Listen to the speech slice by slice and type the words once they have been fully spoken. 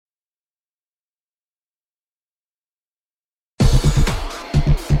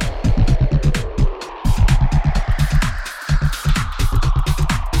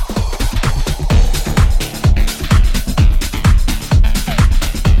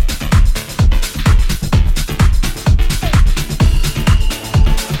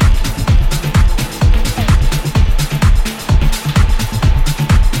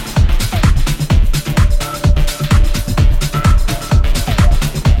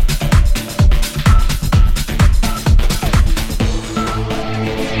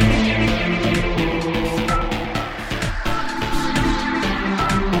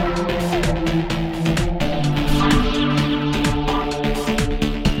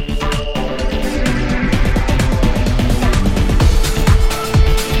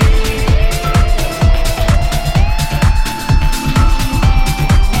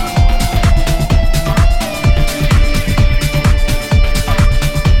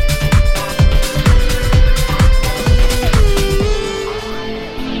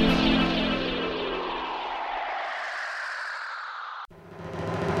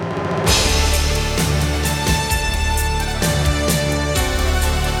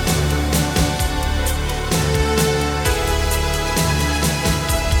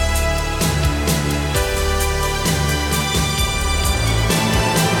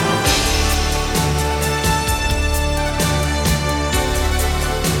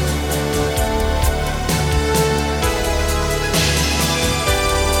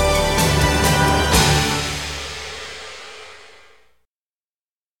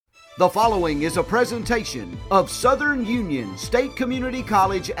The following is a presentation of Southern Union State Community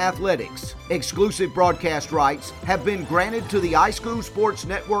College Athletics. Exclusive broadcast rights have been granted to the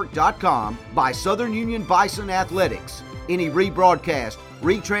iSchoolSportsNetwork.com by Southern Union Bison Athletics. Any rebroadcast,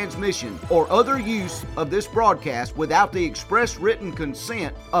 retransmission, or other use of this broadcast without the express written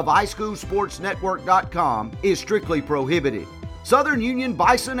consent of iSchoolSportsNetwork.com is strictly prohibited. Southern Union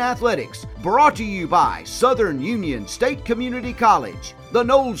Bison Athletics, brought to you by Southern Union State Community College, the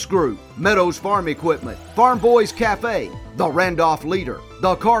Knowles Group, Meadows Farm Equipment, Farm Boys Cafe, the Randolph Leader,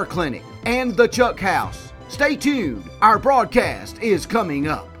 the Car Clinic, and the Chuck House. Stay tuned, our broadcast is coming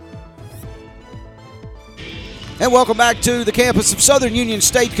up. And welcome back to the campus of Southern Union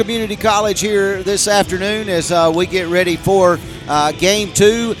State Community College here this afternoon as we get ready for Game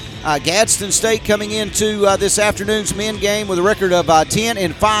 2. Gadsden State coming into this afternoon's men game with a record of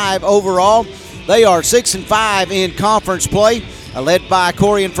 10-5 overall. They are 6-5 in conference play, led by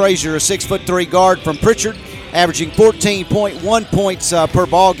Corian Frazier, a 6'3" guard from Pritchard, averaging 14.1 points per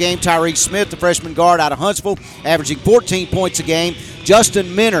ball game. Tyrese Smith, the freshman guard out of Huntsville, averaging 14 points a game.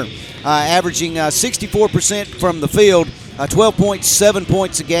 Justin Minner, averaging 64% from the field, 12.7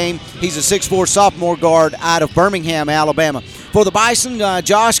 points a game. He's a 6'4" sophomore guard out of Birmingham, Alabama. For the Bison,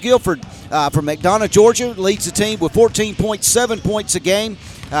 Josh Guilford from McDonough, Georgia, leads the team with 14.7 points a game,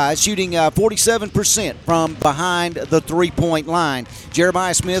 shooting 47% from behind the three-point line.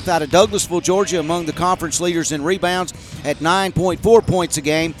 Jeremiah Smith out of Douglasville, Georgia, among the conference leaders in rebounds at 9.4 points a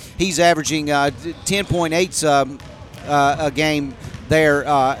game. He's averaging 10.8 a game there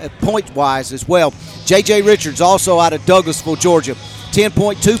point-wise as well. J.J. Richards, also out of Douglasville, Georgia,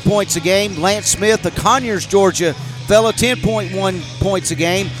 10.2 points a game. Lance Smith, the Conyers, Georgia fella, 10.1 points a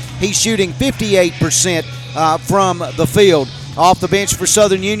game. He's shooting 58% from the field. Off the bench for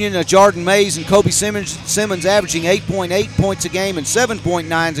Southern Union, Jordan Mays and Kobe Simmons averaging 8.8 points a game and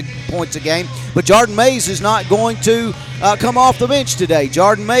 7.9 points a game. But Jordan Mays is not going to come off the bench today.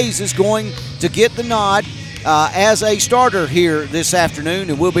 Jordan Mays is going to get the nod as a starter here this afternoon,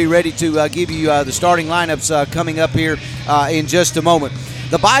 and we'll be ready to give you the starting lineups coming up here in just a moment.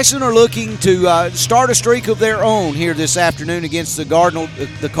 The Bison are looking to start a streak of their own here this afternoon against the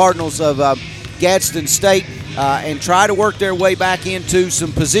Cardinals of Gadsden State and try to work their way back into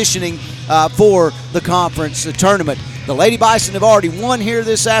some positioning for the conference tournament. The Lady Bison have already won here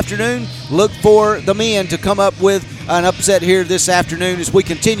this afternoon. Look for the men to come up with an upset here this afternoon as we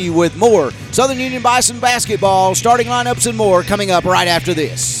continue with more Southern Union Bison basketball, starting lineups and more coming up right after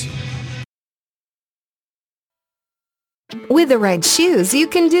this. With the right shoes, you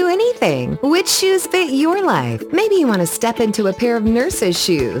can do anything. Which shoes fit your life? Maybe you want to step into a pair of nurse's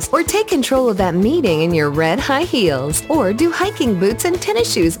shoes, or take control of that meeting in your red high heels, or do hiking boots and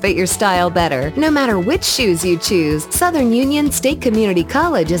tennis shoes fit your style better? No matter which shoes you choose, Southern Union State Community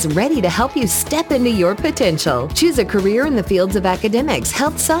College is ready to help you step into your potential. Choose a career in the fields of academics,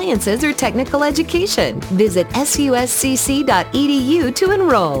 health sciences, or technical education. Visit suscc.edu to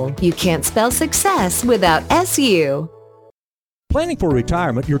enroll. You can't spell success without SU. Planning for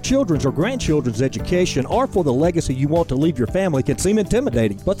retirement, your children's or grandchildren's education, or for the legacy you want to leave your family can seem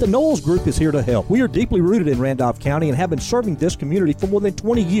intimidating, but the Knowles Group is here to help. We are deeply rooted in Randolph County and have been serving this community for more than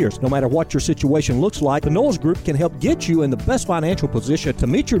 20 years. No matter what your situation looks like, the Knowles Group can help get you in the best financial position to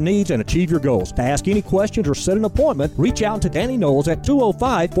meet your needs and achieve your goals. To ask any questions or set an appointment, reach out to Danny Knowles at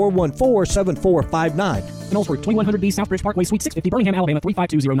 205-414-7459. Knowles Group, 2100B Southbridge Parkway, Suite 650, Birmingham, Alabama,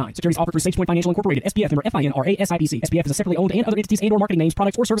 35209. Securities offered through SagePoint Financial Incorporated, SPF number FINRA SIPC. SPF is a separately owned and other entities and/or marketing names,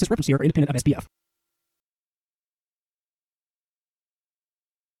 products, or services referenced here are independent of SPF.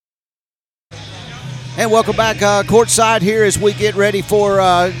 And welcome back courtside here as we get ready for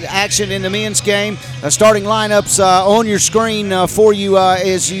action in the men's game. Starting lineups on your screen for you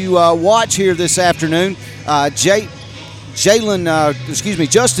as you watch here this afternoon. Justin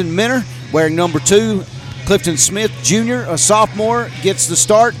Minner wearing number 2. Clifton Smith Jr., a sophomore, gets the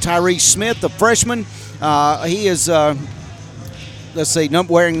start. Tyrese Smith, a freshman. He is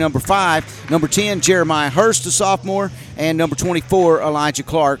wearing number 5. Number 10, Jeremiah Hurst, a sophomore. And number 24, Elijah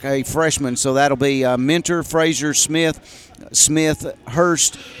Clark, a freshman. So that'll be Mentor, Frazier, Smith,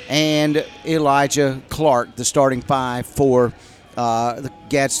 Hurst, and Elijah Clark, the starting 5 for the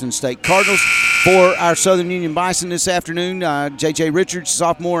Gadsden State Cardinals. For our Southern Union Bison this afternoon, J.J. Richards,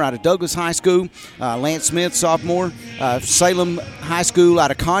 sophomore out of Douglas High School. Lance Smith, sophomore, Salem High School out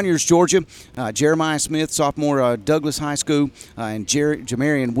of Conyers, Georgia. Jeremiah Smith, sophomore, Douglas High School. And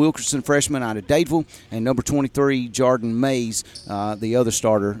Jamarian Wilkerson, freshman out of Dadeville. And number 23, Jordan Mays, the other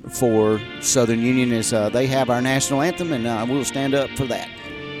starter for Southern Union, as they have our national anthem, and we'll stand up for that.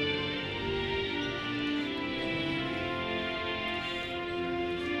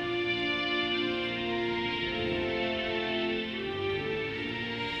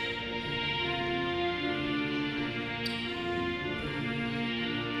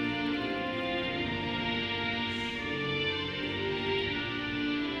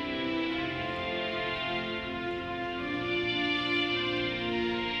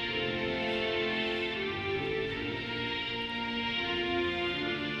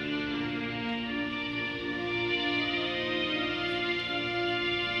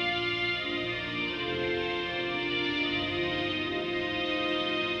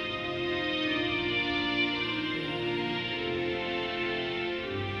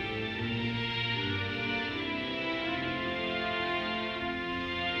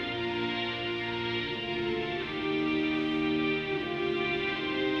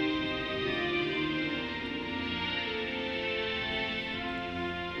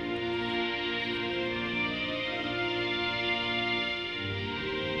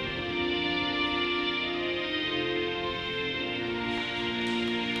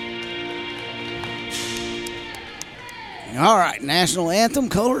 All right, national anthem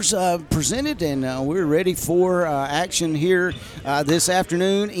colors presented, and we're ready for action here this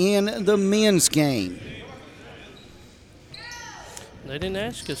afternoon in the men's game. They didn't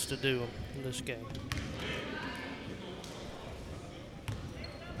ask us to do them in this game.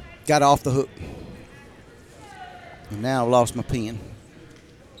 Got off the hook. And now I've lost my pen.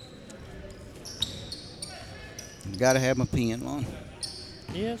 Got to have my pen on.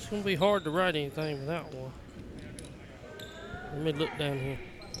 Yeah, it's going to be hard to write anything without one. Let me look down here.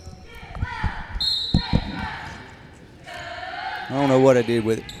 I don't know what I did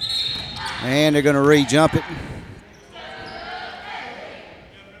with it. And they're going to re-jump it.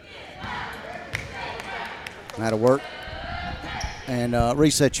 That'll work. And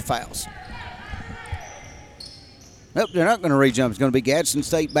reset your fouls. Nope, they're not going to re-jump. It's going to be Gadsden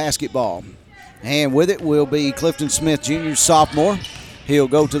State basketball. And with it will be Clifton Smith, Jr., sophomore. He'll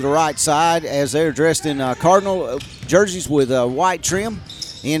go to the right side as they're dressed in Cardinal jerseys with white trim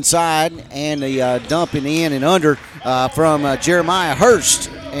inside, and the dumping in and under from Jeremiah Hurst,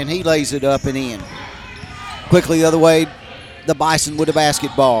 and he lays it up and in. Quickly the other way, the Bison with the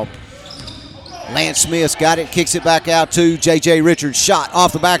basketball. Lance Smith's got it, kicks it back out to J.J. Richards. Shot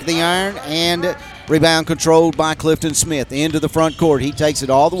off the back of the iron, and rebound controlled by Clifton Smith. Into the front court. He takes it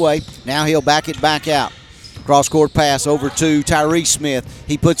all the way. Now he'll back it back out. Cross-court pass over to Tyree Smith.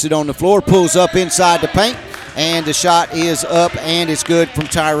 He puts it on the floor, pulls up inside the paint, and the shot is up, and it's good from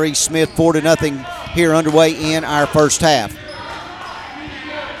Tyree Smith. 4-0 here underway in our first half.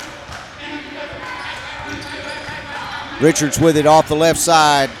 Richards with it off the left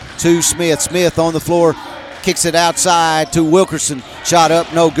side to Smith. Smith on the floor, kicks it outside to Wilkerson. Shot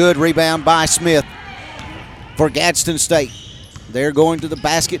up, no good. Rebound by Smith for Gadsden State. They're going to the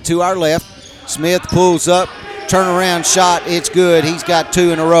basket to our left. Smith pulls up, turnaround shot, it's good. He's got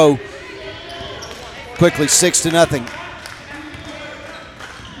two in a row. Quickly, 6-0.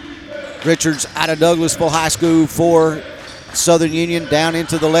 Richards out of Douglasville High School for Southern Union, down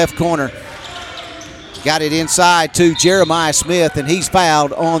into the left corner. Got it inside to Jeremiah Smith, and he's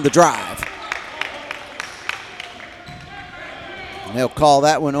fouled on the drive. And they'll call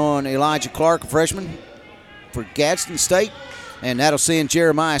that one on Elijah Clark, a freshman for Gadsden State. And that'll send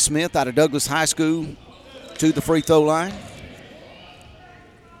Jeremiah Smith out of Douglas High School to the free throw line.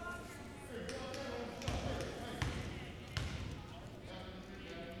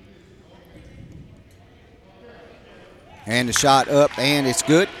 And the shot up, and it's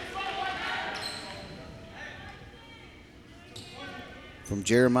good. From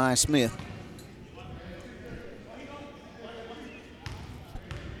Jeremiah Smith.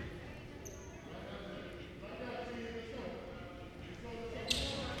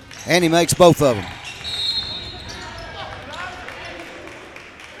 And he makes both of them.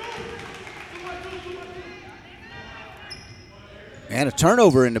 And a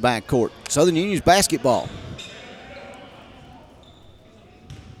turnover in the backcourt. Southern Union's basketball.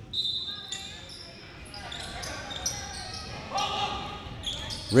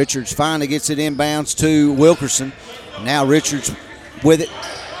 Richards finally gets it inbounds to Wilkerson. Now Richards with it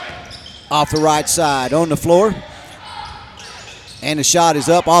off the right side on the floor. And the shot is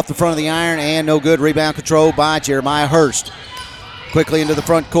up off the front of the iron and no good. Rebound controlled by Jeremiah Hurst. Quickly into the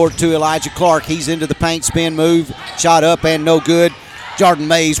front court to Elijah Clark. He's into the paint, spin move. Shot up and no good. Jordan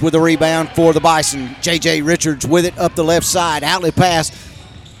Mays with the rebound for the Bison. J.J. Richards with it up the left side. Outlet pass.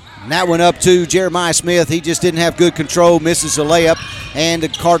 And that went up to Jeremiah Smith. He just didn't have good control. Misses a layup. And the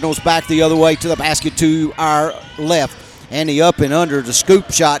Cardinals back the other way to the basket to our left. And the up and under. The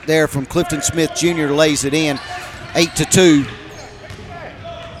scoop shot there from Clifton Smith Jr. lays it in. 8-2.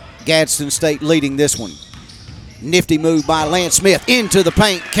 Gadsden State leading this one. Nifty move by Lance Smith into the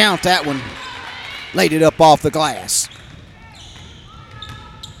paint. Count that one. Laid it up off the glass.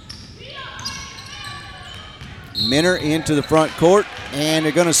 Minner into the front court, and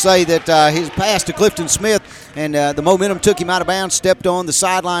they're going to say that his pass to Clifton Smith, and the momentum took him out of bounds, stepped on the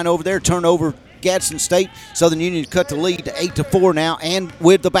sideline over there, turnover Gadsden State. Southern Union cut the lead to 8-4 now, and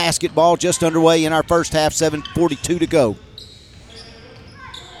with the basketball just underway in our first half, 7:42 to go.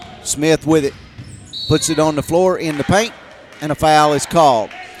 Smith with it, puts it on the floor in the paint, and a foul is called.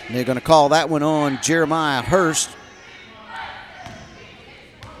 And they're going to call that one on Jeremiah Hurst.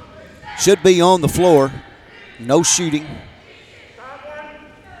 Should be on the floor. No shooting.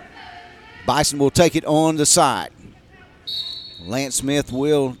 Bison will take it on the side. Lance Smith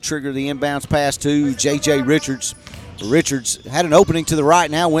will trigger the inbounds pass to J.J. Richards. Richards had an opening to the right,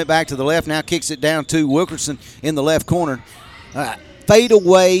 now went back to the left, now kicks it down to Wilkerson in the left corner. Fade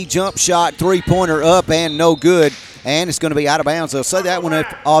away, jump shot, three-pointer up and no good. And it's going to be out of bounds. They'll say that one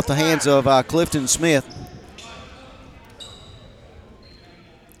off the hands of Clifton Smith.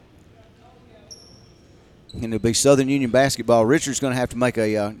 And it'll be Southern Union basketball. Richard's going to have to make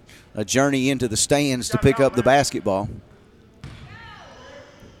a journey into the stands to pick up the basketball.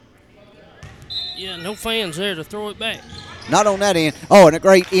 Yeah, no fans there to throw it back. Not on that end. Oh, and a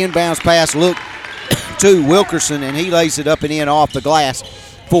great inbounds pass look to Wilkerson, and he lays it up and in off the glass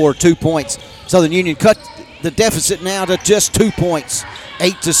for 2 points. Southern Union cut the deficit now to just 2 points.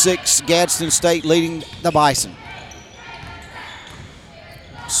 8-6, Gadsden State leading the Bison.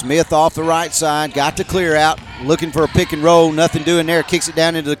 Smith off the right side, got to clear out, looking for a pick and roll, nothing doing there, kicks it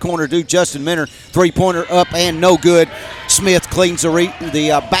down into the corner to Justin Minner, three-pointer up and no good. Smith cleans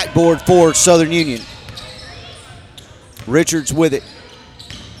the backboard for Southern Union. Richards with it.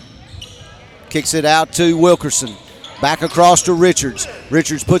 Kicks it out to Wilkerson. Back across to Richards.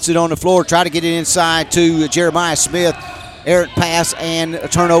 Richards puts it on the floor, try to get it inside to Jeremiah Smith. Errant pass and a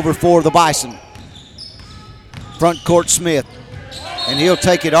turnover for the Bison. Front court Smith. And he'll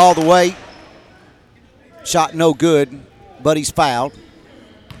take it all the way. Shot no good, but he's fouled.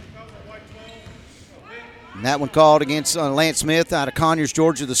 And that one called against Lance Smith out of Conyers,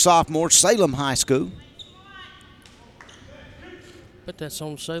 Georgia, the sophomore, Salem High School. But that's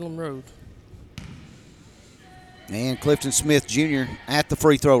on Salem Road. And Clifton Smith Jr. at the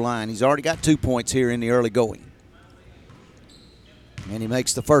free throw line. He's already got 2 points here in the early going. And he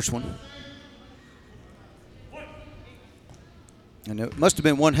makes the first one. And it must have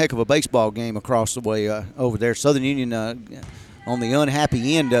been one heck of a baseball game across the way over there. Southern Union on the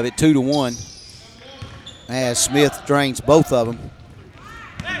unhappy end of it, 2-1, as Smith drains both of them.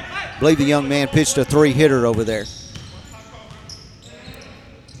 I believe the young man pitched a three-hitter over there.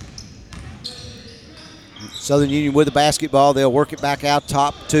 Southern Union with the basketball. They'll work it back out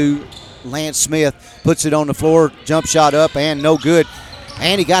top to Lance Smith. Puts it on the floor, jump shot up, and no good.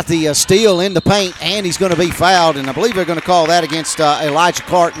 And he got the steal in the paint, and he's going to be fouled. And I believe they're going to call that against Elijah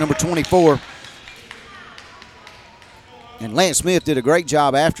Clark, number 24. And Lance Smith did a great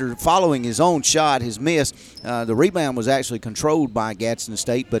job after following his own shot, his miss. The rebound was actually controlled by Gadsden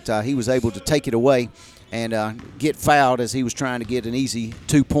State, but he was able to take it away and get fouled as he was trying to get an easy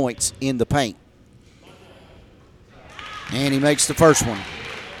 2 points in the paint. And he makes the first one.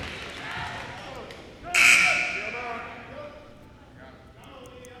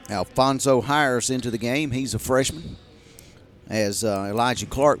 Alfonso Hires into the game. He's a freshman, as Elijah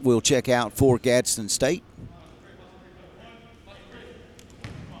Clark will check out for Gadsden State.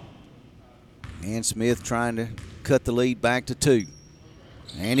 And Smith trying to cut the lead back to 2.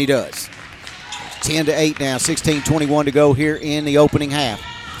 And he does. 10-8 now, 16:21 to go here in the opening half.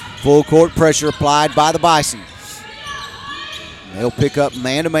 Full court pressure applied by the Bison. They'll pick up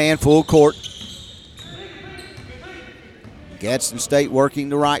man-to-man, full court. Gadsden State working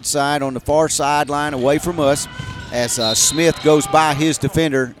the right side on the far sideline away from us as Smith goes by his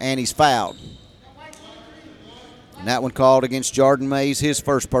defender and he's fouled. And that one called against Jordan Mays, his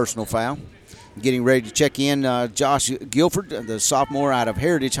first personal foul. Getting ready to check in Josh Guilford, the sophomore out of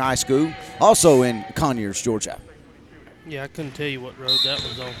Heritage High School, also in Conyers, Georgia. Yeah, I couldn't tell you what road that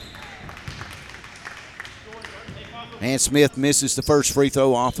was on. And Smith misses the first free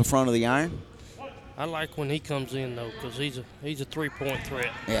throw off the front of the iron. I like when he comes in, though, because he's a three-point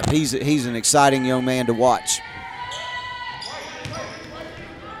threat. Yeah, he's an exciting young man to watch.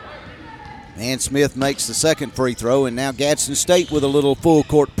 And Smith makes the second free throw, and now Gadsden State with a little full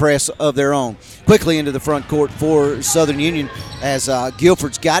court press of their own. Quickly into the front court for Southern Union as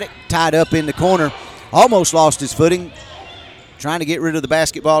Guilford's got it, tied up in the corner. Almost lost his footing, trying to get rid of the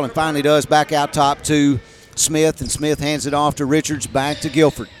basketball, and finally does back out top to Smith, and Smith hands it off to Richards, back to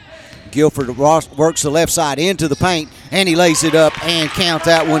Guilford. Guilford works the left side into the paint, and he lays it up and count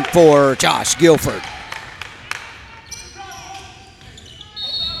that one for Josh Guilford.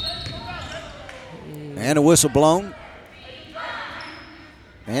 And a whistle blown.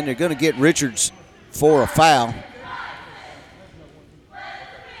 And they're going to get Richards for a foul.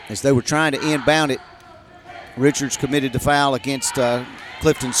 As they were trying to inbound it, Richards committed the foul against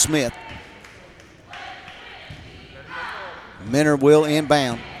Clifton Smith. Minner will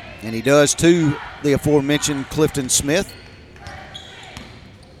inbound, and he does to the aforementioned Clifton Smith.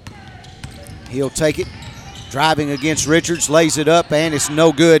 He'll take it, driving against Richards, lays it up, and it's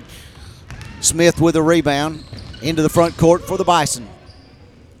no good. Smith with a rebound into the front court for the Bison.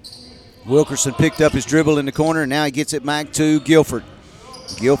 Wilkerson picked up his dribble in the corner, and now he gets it back to Guilford.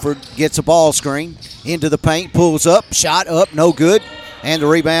 Guilford gets a ball screen into the paint, pulls up, shot up, no good, and the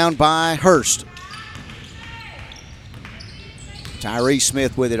rebound by Hurst. Tyree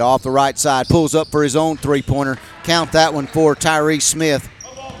Smith with it off the right side, pulls up for his own three-pointer. Count that one for Tyree Smith.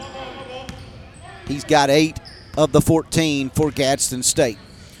 He's got 8 of the 14 for Gadsden State.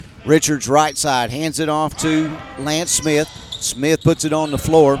 Richards right side, hands it off to Lance Smith. Smith puts it on the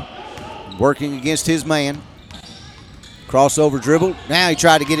floor, working against his man. Crossover dribble. Now he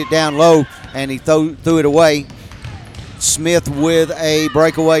tried to get it down low, and he threw it away. Smith with a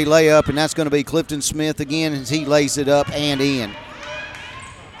breakaway layup, and that's going to be Clifton Smith again as he lays it up and in.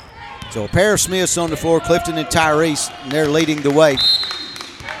 So a pair of Smiths on the floor, Clifton and Tyrese, and they're leading the way.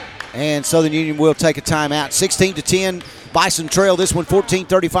 And Southern Union will take a timeout. 16-10, Bison trail this one,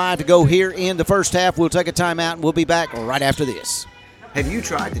 14:35 to go here in the first half. We'll take a timeout, and we'll be back right after this. Have you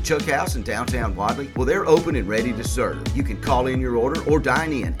tried the Chuck House in downtown Wadley? Well, they're open and ready to serve. You can call in your order or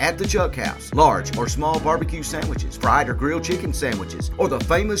dine in at the Chuck House. Large or small barbecue sandwiches, fried or grilled chicken sandwiches, or the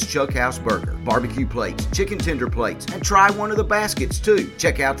famous Chuck House burger, barbecue plates, chicken tender plates, and try one of the baskets too.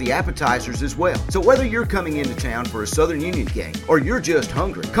 Check out the appetizers as well. So whether you're coming into town for a Southern Union game or you're just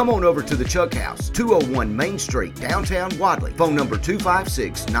hungry, come on over to the Chuck House, 201 Main Street, downtown Wadley. Phone number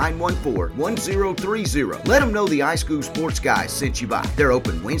 256-914-1030. Let them know the iSchool Sports Guys sent you by. They're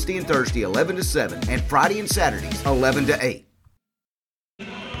open Wednesday and Thursday 11 to 7 and Friday and Saturdays 11 to 8.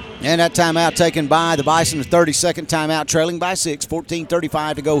 And that timeout taken by the Bison, the 32nd timeout, trailing by 6,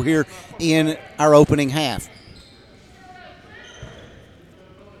 14:35 to go here in our opening half.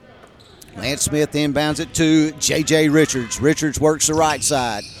 Lance Smith inbounds it to J.J. Richards. Richards works the right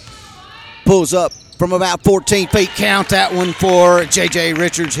side. Pulls up from about 14 feet. Count that one for J.J.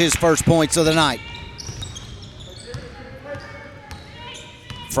 Richards, his first points of the night.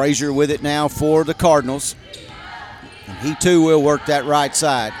 Frazier with it now for the Cardinals. And he too will work that right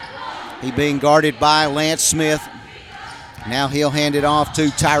side. He being guarded by Lance Smith. Now he'll hand it off to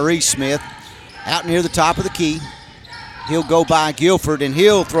Tyrese Smith out near the top of the key. He'll go by Guilford and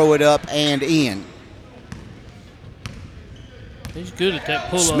he'll throw it up and in. He's good at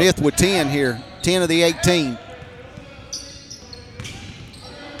that pull-up. Smith with 10 here, 10 of the 18.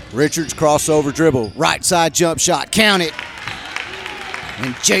 Richards crossover dribble, right side jump shot, count it.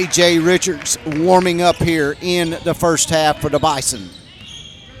 And J.J. Richards warming up here in the first half for the Bison.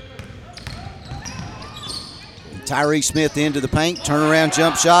 And Tyrese Smith into the paint, turnaround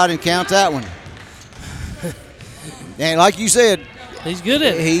jump shot, and count that one. And like you said, he's good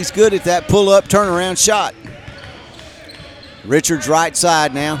at it. He's good at that pull-up turnaround shot. Richards right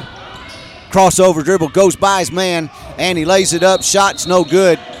side now. Crossover dribble, goes by his man, and he lays it up. Shot's no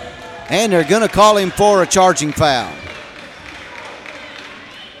good. And they're going to call him for a charging foul.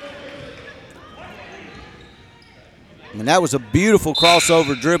 And that was a beautiful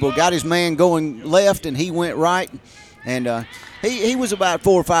crossover dribble. Got his man going left, and he went right. And he was about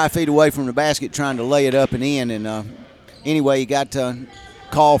 4 or 5 feet away from the basket trying to lay it up and in. And anyway, he got to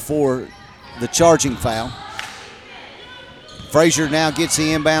call for the charging foul. Frazier now gets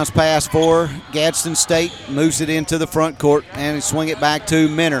the inbounds pass for Gadsden State, moves it into the front court, and he swing it back to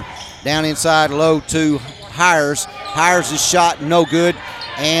Minner. Down inside low to Hires. Hires' shot no good,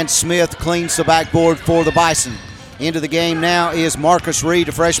 and Smith cleans the backboard for the Bison. Into the game now is Marcus Reed,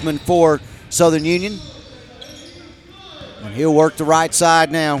 a freshman for Southern Union. And he'll work the right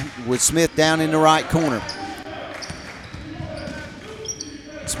side now with Smith down in the right corner.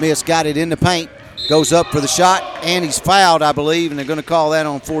 Smith's got it in the paint, goes up for the shot, and he's fouled, I believe, and they're going to call that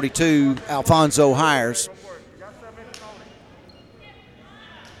on 42, Alfonso Hires.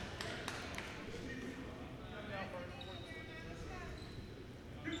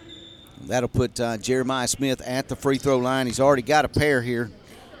 That'll put Jeremiah Smith at the free throw line. He's already got a pair here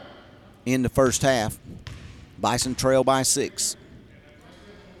in the first half. Bison trail by 6.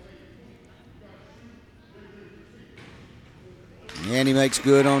 And he makes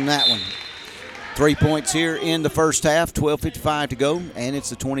good on that one. 3 points here in the first half, 12:55 to go, and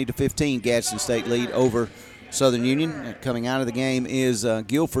it's a 20-15 Gadsden State lead over Southern Union. Coming out of the game is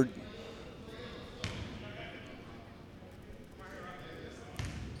Guilford.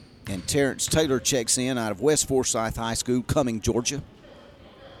 And Terrence Taylor checks in out of West Forsyth High School, Cumming, Georgia.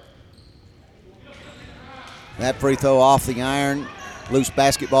 That free throw off the iron. Loose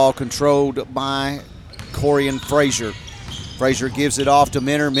basketball controlled by Corian Frazier. Frazier gives it off to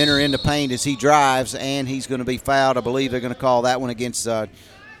Minner. Minner in the paint as he drives, and he's going to be fouled. I believe they're going to call that one against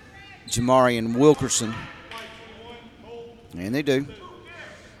Jamarian Wilkerson. And they do.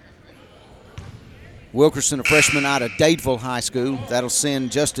 Wilkerson, a freshman out of Dadeville High School. That'll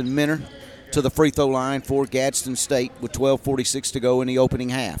send Justin Minner to the free throw line for Gadsden State with 12:46 to go in the opening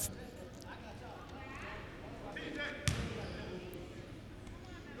half.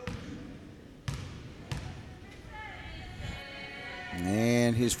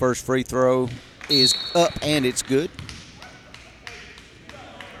 And his first free throw is up, and it's good.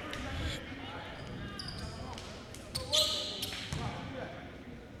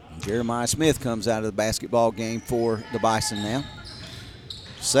 Jeremiah Smith comes out of the basketball game for the Bison now.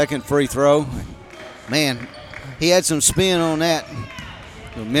 Second free throw. Man, he had some spin on that.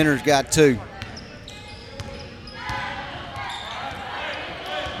 The Minter's got 2.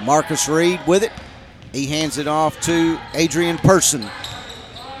 Marcus Reed with it. He hands it off to Adrian Person.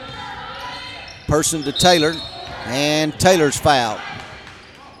 Person to Taylor, and Taylor's fouled.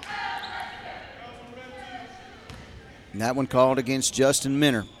 And that one called against Justin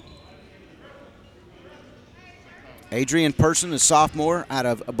Minter. Adrian Person, a sophomore out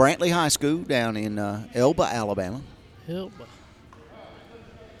of Brantley High School down in Elba, Alabama. Elba.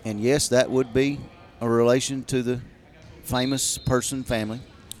 And yes, that would be a relation to the famous Person family.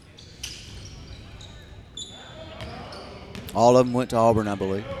 All of them went to Auburn, I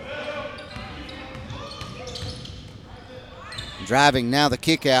believe. Driving now the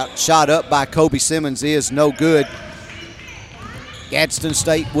kick out. Shot up by Kobe Simmons is no good. Gadsden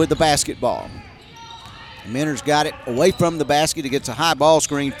State with the basketball. Minter's got it away from the basket. He gets a high ball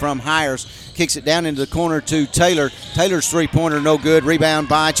screen from Hires. Kicks it down into the corner to Taylor. Taylor's three-pointer no good. Rebound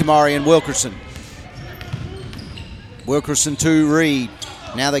by Jamarian Wilkerson. Wilkerson to Reed.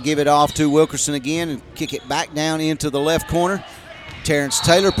 Now they give it off to Wilkerson again and kick it back down into the left corner. Terrence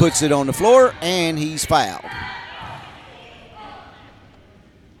Taylor puts it on the floor, and he's fouled.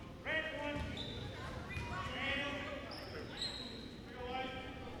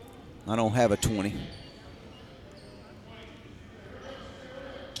 I don't have a 20.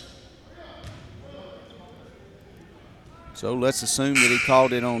 So let's assume that he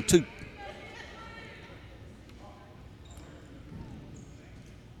called it on 2.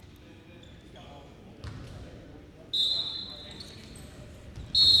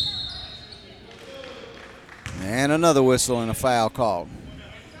 And another whistle and a foul called.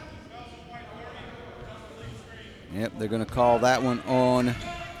 Yep, they're going to call that one on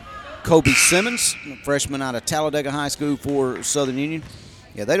Kobe Simmons, freshman out of Talladega High School for Southern Union.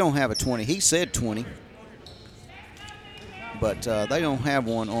 Yeah, they don't have a 20. He said 20. But they don't have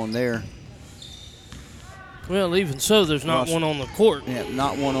one on there. Well, even so, there's not one on the court. Yeah,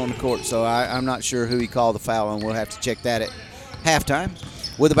 not one on the court. So I'm not sure who he called the foul on. We'll have to check that at halftime.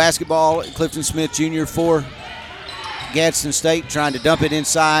 With the basketball, Clifton Smith Jr. for Gadsden State, trying to dump it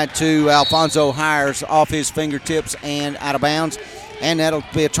inside to Alfonso Hires off his fingertips and out of bounds. And that'll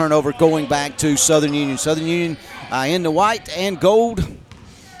be a turnover going back to Southern Union. Southern Union in the white and gold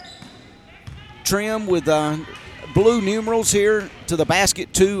trim with blue numerals here to the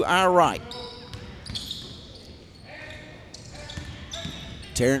basket to our right.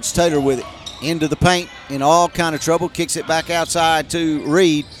 Terrence Taylor with it into the paint in all kind of trouble. Kicks it back outside to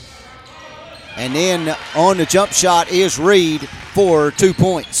Reed. And then on the jump shot is Reed for 2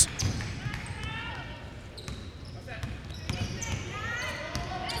 points.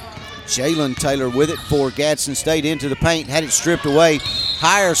 Jalen Taylor with it for Gadsden State into the paint. Had it stripped away.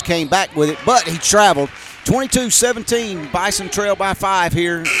 Hires came back with it, but he traveled. 22-17, Bison trail by 5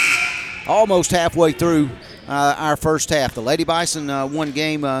 here, almost halfway through our first half. The Lady Bison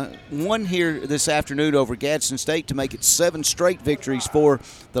won here this afternoon over Gadsden State to make it 7 straight victories for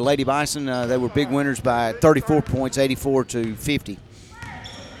the Lady Bison. They were big winners by 34 points, 84-50.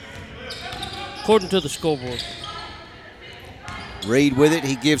 According to the scoreboard. Reed with it.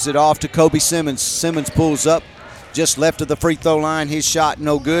 He gives it off to Kobe Simmons. Simmons pulls up just left of the free throw line. His shot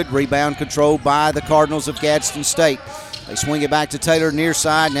no good. Rebound controlled by the Cardinals of Gadsden State. They swing it back to Taylor near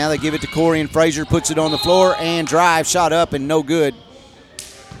side. Now they give it to Corian Frazier. Puts it on the floor and drive. Shot up and no good.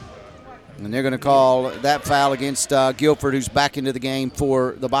 And they're going to call that foul against Guilford, who's back into the game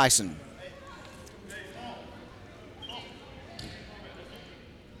for the Bison.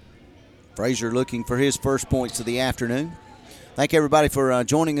 Frazier looking for his first points of the afternoon. Thank everybody for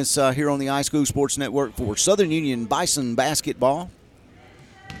joining us here on the iSchool Sports Network for Southern Union Bison basketball.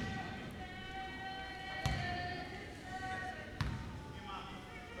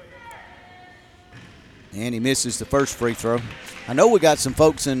 And he misses the first free throw. I know we got some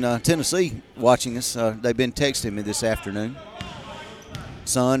folks in Tennessee watching us. They've been texting me this afternoon.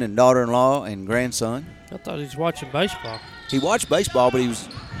 Son and daughter-in-law and grandson. I thought he was watching baseball. He watched baseball,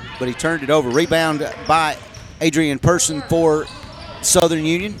 but he turned it over. Rebound by Adrian Person for Southern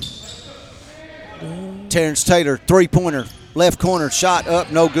Union. Terrence Taylor, three-pointer, left corner, shot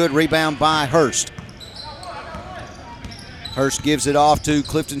up, no good. Rebound by Hurst. Hurst gives it off to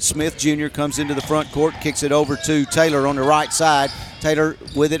Clifton Smith Jr., comes into the front court, kicks it over to Taylor on the right side. Taylor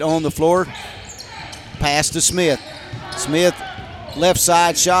with it on the floor. Pass to Smith. Smith, left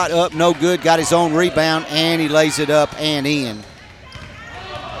side, shot up, no good. Got his own rebound, and he lays it up and in.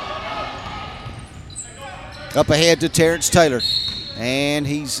 Up ahead to Terrence Taylor. And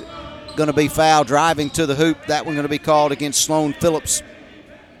he's going to be foul driving to the hoop. That one going to be called against Sloan Phillips.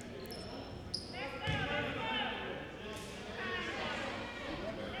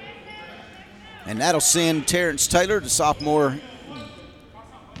 And that'll send Terrence Taylor, the sophomore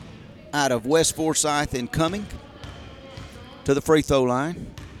out of West Forsyth and Cumming, to the free throw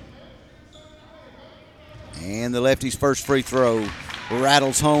line. And the lefty's first free throw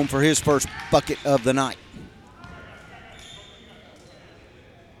rattles home for his first bucket of the night.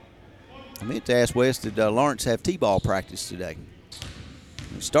 I meant to ask Wes, did Lawrence have T-ball practice today?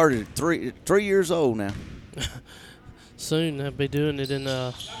 He started at 3 years old now. Soon they'll be doing it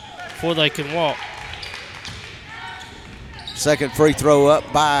before they can walk. Second free throw up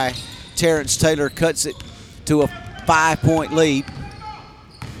by Terrence Taylor cuts it to a 5-point lead.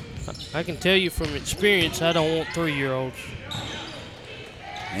 I can tell you from experience, I don't want 3-year-olds.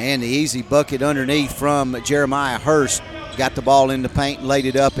 And the easy bucket underneath from Jeremiah Hurst. Got the ball in the paint, laid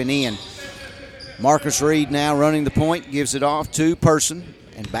it up and in. Marcus Reed now running the point, gives it off to Person,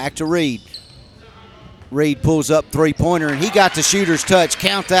 and back to Reed. Reed pulls up three-pointer, and he got the shooter's touch.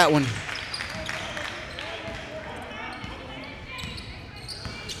 Count that one.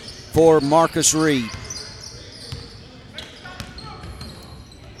 For Marcus Reed.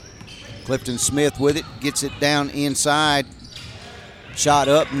 Clifton Smith with it, gets it down inside. Shot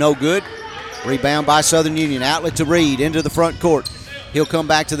up, no good. Rebound by Southern Union. Outlet to Reed, into the front court. He'll come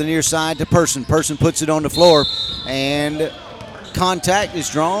back to the near side to Person. Person puts it on the floor, and contact is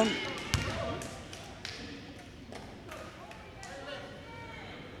drawn.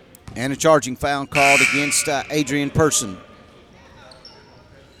 And a charging foul called against Adrian Person.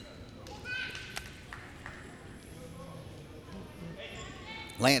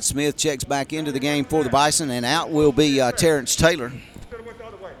 Lance Smith checks back into the game for the Bison, and out will be Terrence Taylor.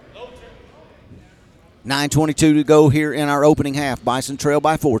 9:22 to go here in our opening half. Bison trail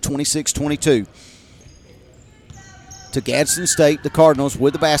by 4, 26-22. To Gadsden State, the Cardinals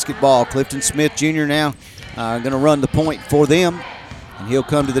with the basketball. Clifton Smith Jr. now going to run the point for them, and he'll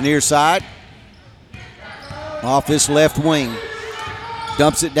come to the near side. Off this left wing.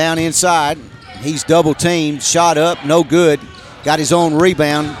 Dumps it down inside. He's double teamed. Shot up, no good. Got his own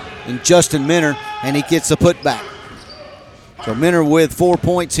rebound in Justin Minner, and he gets a putback. So Minner with 4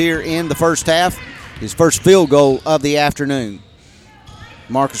 points here in the first half. His first field goal of the afternoon.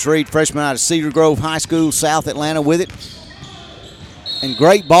 Marcus Reed, freshman out of Cedar Grove High School, South Atlanta, with it. And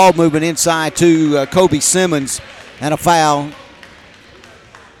great ball movement inside to Kobe Simmons. And a foul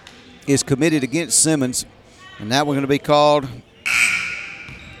is committed against Simmons. And that one's going to be called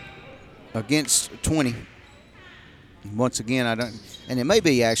against 20. Once again, I don't, and it may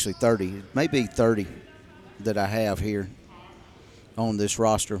be actually 30. It may be 30 that I have here on this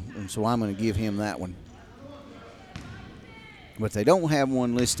roster, and so I'm going to give him that one. But they don't have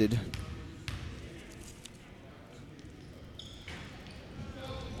one listed.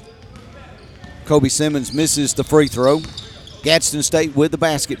 Kobe Simmons misses the free throw. Gadsden State with the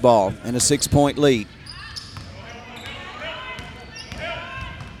basketball and a 6-point lead.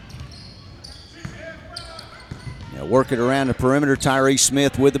 Now work it around the perimeter. Tyrese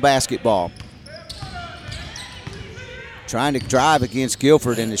Smith with the basketball. Trying to drive against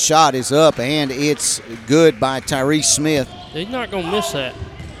Guilford, and the shot is up, and it's good by Tyrese Smith. He's not going to miss that.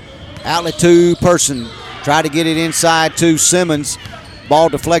 Outlet to Person. Try to get it inside to Simmons. Ball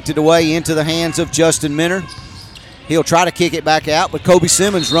deflected away into the hands of Justin Minner. He'll try to kick it back out, but Kobe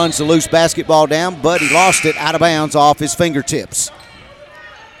Simmons runs the loose basketball down, but he lost it out of bounds off his fingertips.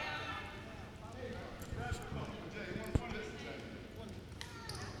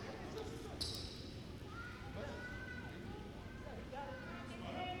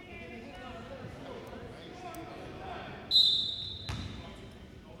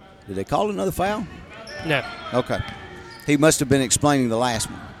 Did they call another foul? No. Okay. He must have been explaining the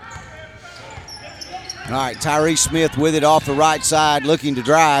last one. All right, Tyrese Smith with it off the right side, looking to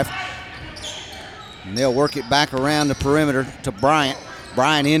drive. And they'll work it back around the perimeter to Bryant.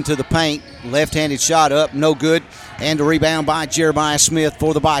 Bryant into the paint. Left-handed shot up, no good. And a rebound by Jeremiah Smith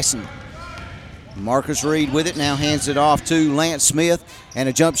for the Bison. Marcus Reed with it, now hands it off to Lance Smith. And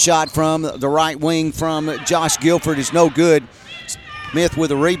a jump shot from the right wing from Josh Guilford is no good. Smith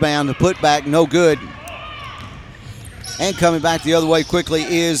with a rebound, the putback, no good. And coming back the other way quickly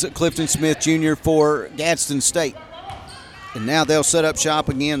is Clifton Smith Jr. for Gadsden State. And now they'll set up shop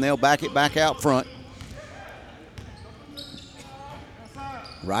again. They'll back it back out front.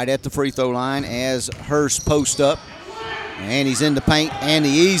 Right at the free throw line as Hurst posts up. And he's in the paint, and the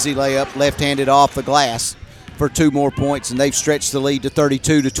easy layup left-handed off the glass for 2 more points, and they've stretched the lead to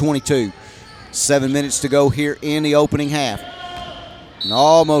 32-22. 7 minutes to go here in the opening half. And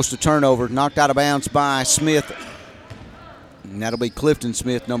almost a turnover, knocked out of bounds by Smith. And that'll be Clifton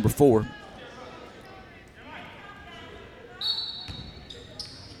Smith, number 4.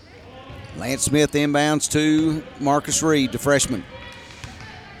 Lance Smith inbounds to Marcus Reed, the freshman.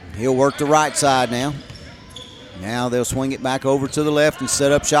 He'll work the right side now. Now they'll swing it back over to the left and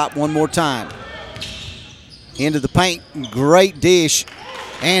set up shop one more time. Into the paint, great dish,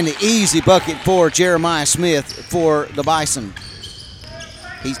 and the easy bucket for Jeremiah Smith for the Bison.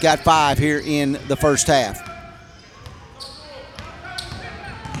 He's got 5 here in the first half.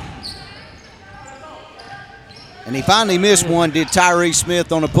 And he finally missed one, did Tyree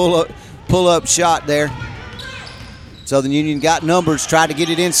Smith, on a pull-up shot there. Southern Union got numbers, tried to get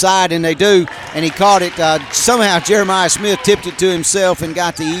it inside, and they do, and he caught it. Somehow Jeremiah Smith tipped it to himself and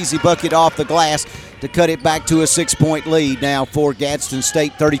got the easy bucket off the glass to cut it back to a 6-point lead now for Gadsden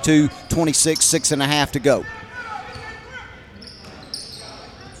State, 32-26, 6.5 to go.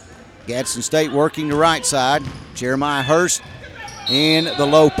 Gadsden State working the right side. Jeremiah Hurst in the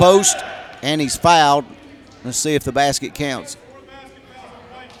low post, and he's fouled. Let's see if the basket counts.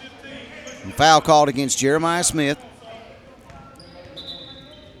 And foul called against Jeremiah Smith.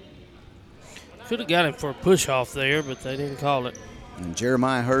 Could have got him for a push-off there, but they didn't call it. And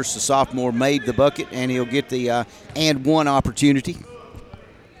Jeremiah Hurst, the sophomore, made the bucket, and he'll get the and one opportunity.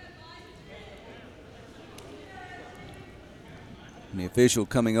 And the official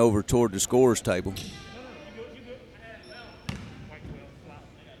coming over toward the scorer's table.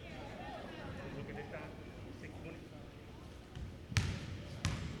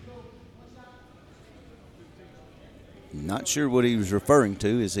 Not sure what he was referring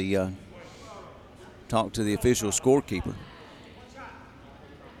to as he talked to the official scorekeeper.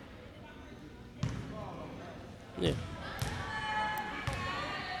 Yeah.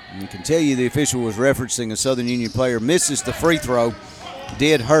 And I can tell you the official was referencing a Southern Union player. Misses the free throw,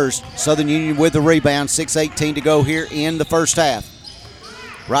 did Hurst. Southern Union with the rebound, 6:18 to go here in the first half.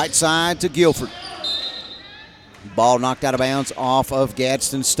 Right side to Guilford. Ball knocked out of bounds off of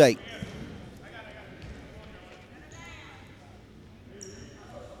Gadsden State.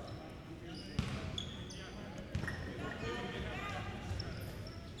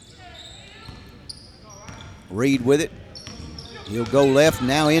 Reed with it. He'll go left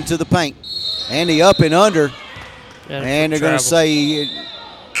now into the paint. And he up and under. And they're going to say he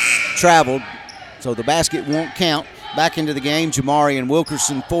traveled. So the basket won't count. Back into the game, Jamarian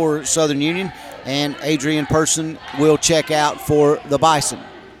Wilkerson for Southern Union. And Adrian Person will check out for the Bison.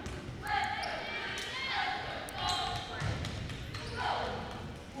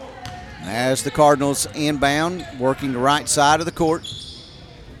 As the Cardinals inbound, working the right side of the court.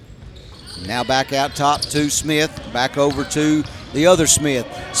 Now back out top to Smith. Back over to the other Smith.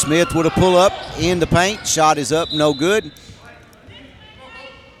 Smith with a pull up in the paint. Shot is up, no good.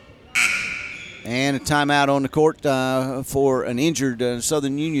 And a timeout on the court for an injured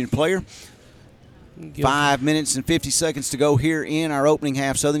Southern Union player. 5 minutes and 50 seconds to go here in our opening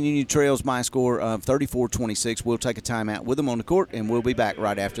half. Southern Union trails by a score of 34-26. We'll take a timeout with them on the court, and we'll be back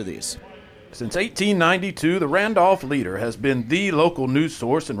right after this. Since 1892, the Randolph Leader has been the local news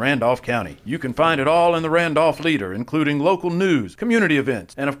source in Randolph County. You can find it all in the Randolph Leader, including local news, community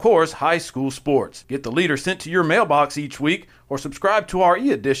events, and of course, high school sports. Get the Leader sent to your mailbox each week or subscribe to our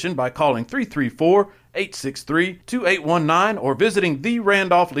e-edition by calling 334-863-2819 or visiting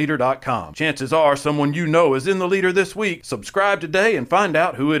therandolphleader.com. Chances are someone you know is in the Leader this week. Subscribe today and find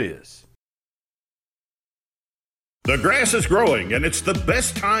out who it is. The grass is growing, and it's the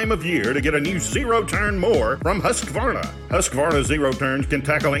best time of year to get a new zero-turn mower from Husqvarna. Husqvarna Zero Turns can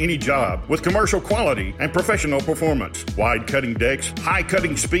tackle any job with commercial quality and professional performance. Wide cutting decks, high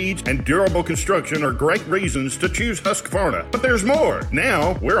cutting speeds, and durable construction are great reasons to choose Husqvarna. But there's more.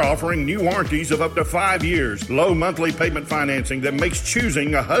 Now, we're offering new warranties of up to 5 years, low monthly payment financing that makes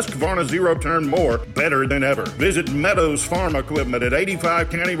choosing a Husqvarna Zero-Turn mower better than ever. Visit Meadows Farm Equipment at 85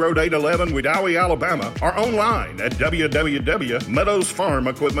 County Road 811, Wedowee, Alabama, or online at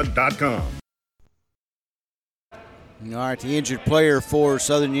www.meadowsfarmequipment.com. All right, the injured player for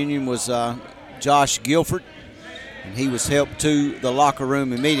Southern Union was Josh Guilford, and he was helped to the locker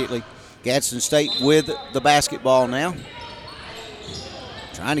room immediately. Gadsden State with the basketball now.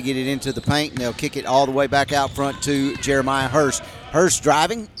 Trying to get it into the paint, and they'll kick it all the way back out front to Jeremiah Hurst. Hurst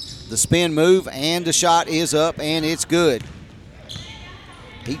driving, the spin move, and the shot is up, and it's good.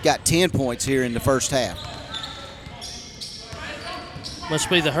 He got 10 points here in the first half. Must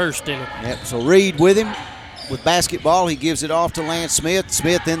be the Hurst in it. Yep, so Reed with him with basketball. He gives it off to Lance Smith.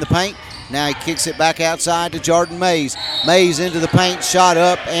 Smith in the paint. Now he kicks it back outside to Jordan Mays. Mays into the paint, shot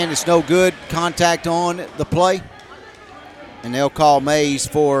up, and it's no good. Contact on the play. And they'll call Mays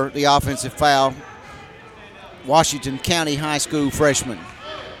for the offensive foul. Washington County High School freshman.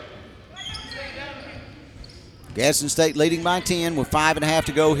 Gadsden State leading by 10 with 5.5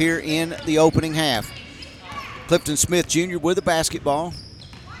 to go here in the opening half. Clifton Smith Jr. with the basketball.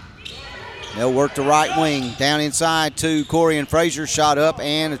 They'll work the right wing. Down inside to Corey and Frazier. Shot up,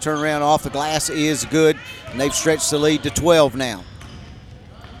 and a turnaround off the glass is good. And they've stretched the lead to 12 now.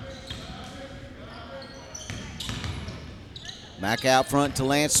 Back out front to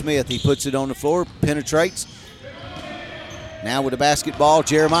Lance Smith. He puts it on the floor, penetrates. Now with the basketball,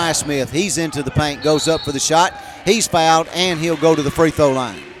 Jeremiah Smith. He's into the paint, goes up for the shot. He's fouled, and he'll go to the free throw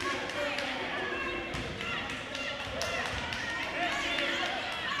line.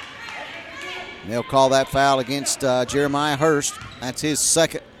 They'll call that foul against Jeremiah Hurst. That's his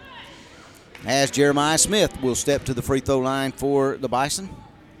second. As Jeremiah Smith will step to the free throw line for the Bison.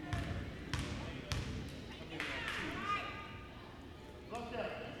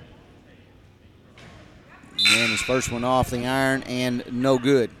 And his first one off the iron and no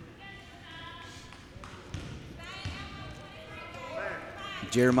good.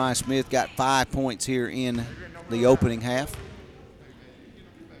 Jeremiah Smith got 5 points here in the opening half.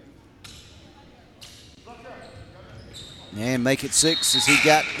 And make it 6 as he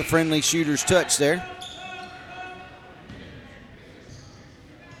got the friendly shooter's touch there.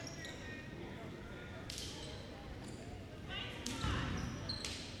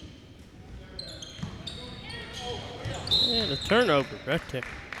 Yeah, the turnover right there.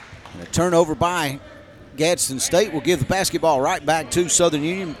 And a turnover by Gadsden State will give the basketball right back to Southern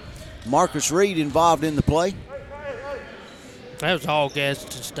Union. Marcus Reed involved in the play. That was all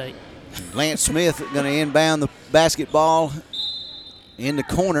Gadsden State. Lance Smith going to inbound the basketball in the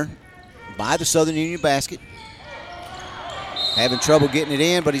corner by the Southern Union basket. Having trouble getting it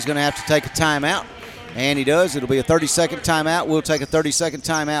in, but he's going to have to take a timeout. And he does. It'll be a 30-second timeout. We'll take a 30-second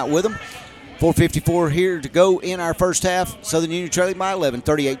timeout with him. 4:54 here to go in our first half. Southern Union trailing by 11,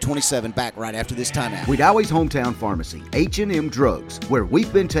 38-27. Back right after this timeout. Wedowie's hometown pharmacy, H&M Drugs, where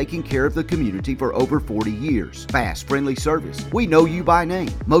we've been taking care of the community for over 40 years. Fast, friendly service. We know you by name.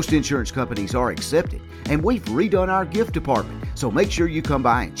 Most insurance companies are accepted, and we've redone our gift department, so make sure you come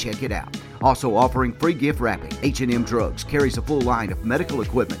by and check it out. Also offering free gift wrapping, H&M Drugs carries a full line of medical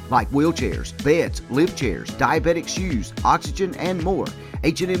equipment like wheelchairs, beds, lift chairs, diabetic shoes, oxygen, and more.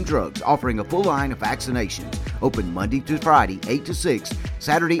 H&M Drugs offering a full line of vaccinations. Open Monday to Friday, 8 to 6,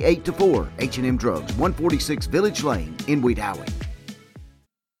 Saturday, 8 to 4. H&M Drugs, 146 Village Lane in Wedowee.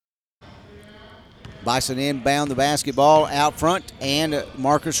 Bison inbound the basketball out front, and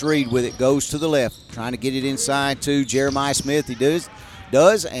Marcus Reed with it goes to the left, trying to get it inside to Jeremiah Smith. He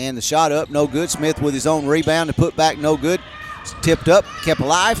does, and the shot up, no good. Smith with his own rebound to put back, no good. It's tipped up, kept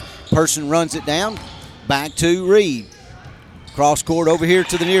alive. Person runs it down, back to Reed. Cross court over here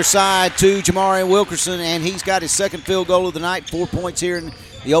to the near side to Jamari Wilkerson, and he's got his second field goal of the night. 4 points here in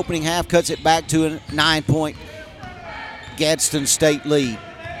the opening half, cuts it back to a 9-point Gadsden State lead.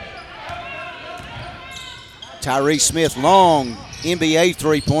 Tyree Smith, long NBA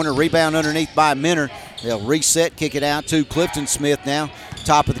three-pointer, rebound underneath by Minner. They'll reset, kick it out to Clifton Smith now.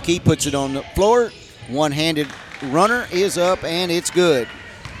 Top of the key, puts it on the floor. One-handed runner is up, and it's good.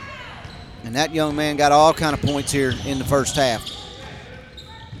 And that young man got all kind of points here in the first half.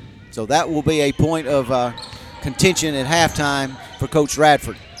 So that will be a point of contention at halftime for Coach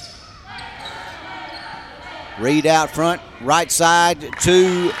Radford. Reed out front, right side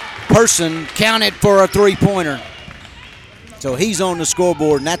to Person, counted for a three-pointer. So he's on the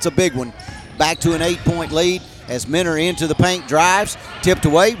scoreboard, and that's a big one. Back to an 8-point lead as Minner into the paint, drives, tipped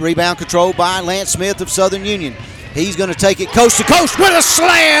away, rebound controlled by Lance Smith of Southern Union. He's going to take it coast to coast with a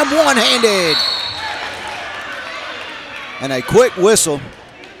slam, one-handed. And a quick whistle.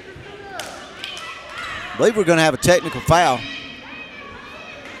 I believe we're going to have a technical foul.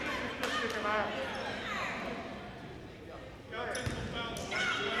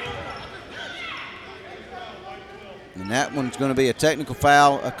 And that one's going to be a technical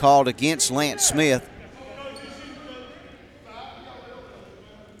foul called against Lance Smith.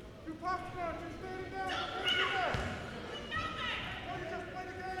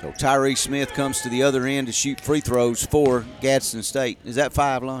 So Tyree Smith comes to the other end to shoot free throws for Gadsden State. Is that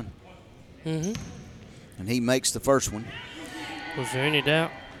 5, Lon? Mm-hmm. And he makes the first one. Was there any doubt?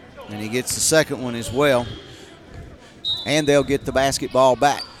 And he gets the second one as well. And they'll get the basketball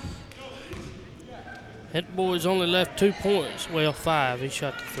back. That boy's only left 2 points. Well, 5. He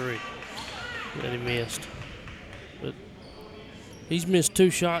shot the 3 that he missed. But he's missed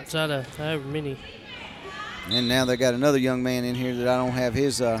 2 shots out of however many. And now they got another young man in here that I don't have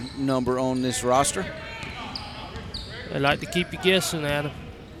his number on this roster. They like to keep you guessing, Adam.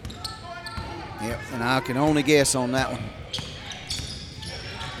 Yep, and I can only guess on that one.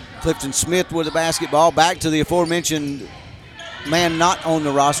 Clifton Smith with the basketball. Back to the aforementioned man not on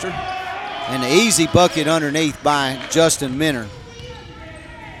the roster. And the easy bucket underneath by Justin Minner.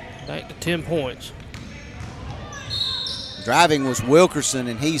 Back to 10 points. Driving was Wilkerson,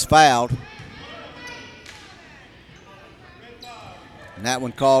 and he's fouled. And that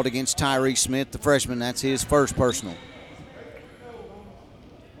one called against Tyree Smith, the freshman. That's his first personal.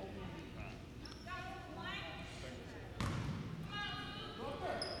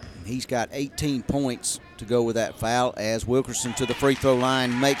 And he's got 18 points to go with that foul as Wilkerson to the free throw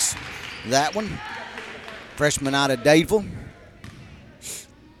line makes that one. Freshman out of Dadeville.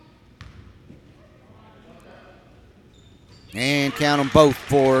 And count them both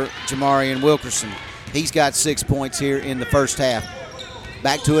for Jamarian Wilkerson. He's got 6 points here in the first half.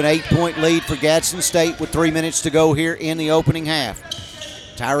 Back to an 8-point lead for Gadsden State with 3 minutes to go here in the opening half.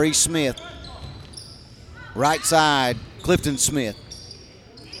 Tyree Smith. Right side, Clifton Smith.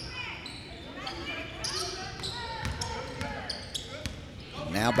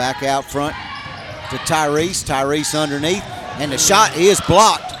 Now back out front to Tyrese. Tyrese underneath. And the shot is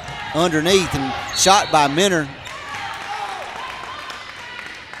blocked underneath and shot by Minner.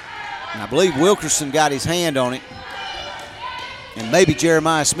 And I believe Wilkerson got his hand on it. And maybe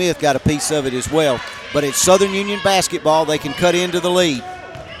Jeremiah Smith got a piece of it as well. But it's Southern Union basketball. They can cut into the lead.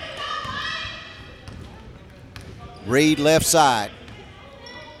 Reed left side.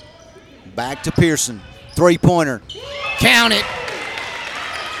 Back to Pearson. Three-pointer. Count it.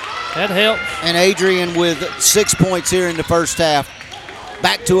 That helps. And Adrian with 6 points here in the first half.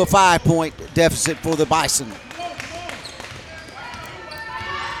 Back to a 5-point deficit for the Bison.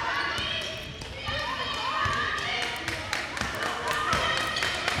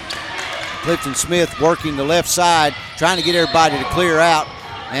 Clifton Smith working the left side, trying to get everybody to clear out.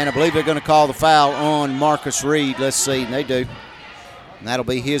 And I believe they're going to call the foul on Marcus Reed. Let's see, and they do. And that'll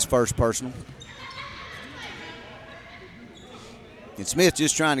be his first personal. And Smith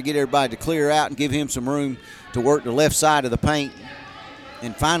just trying to get everybody to clear out and give him some room to work the left side of the paint.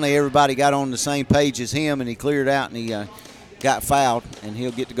 And finally everybody got on the same page as him, and he cleared out and he got fouled, and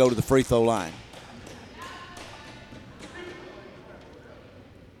he'll get to go to the free throw line.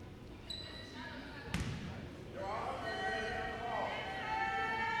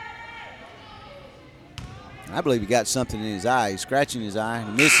 I believe he got something in his eye. He's scratching his eye.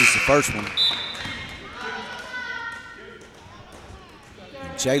 He misses the first one.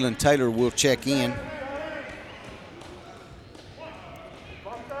 And Jalen Taylor will check in.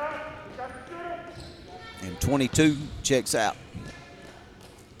 And 22 checks out.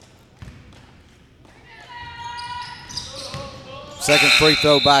 Second free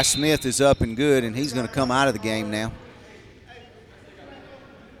throw by Smith is up and good, and he's going to come out of the game now.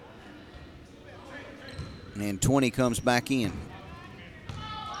 And 20 comes back in.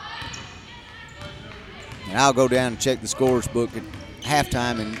 And I'll go down and check the scorer's book at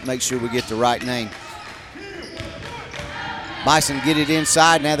halftime and make sure we get the right name. Bison get it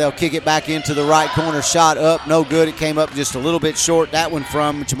inside. Now they'll kick it back into the right corner. Shot up, no good. It came up just a little bit short. That one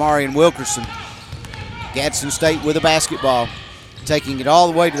from Jamarian Wilkerson. Gadsden State with a basketball. Taking it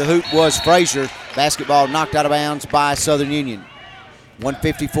all the way to the hoop was Frazier. Basketball knocked out of bounds by Southern Union.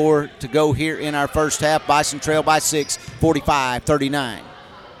 1:54 to go here in our first half. Bison trail by 6, 45-39.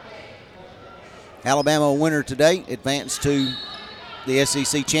 Alabama winner today, advanced to the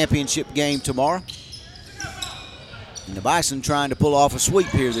SEC championship game tomorrow. And the Bison trying to pull off a sweep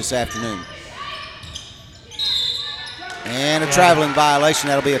here this afternoon. And a traveling violation.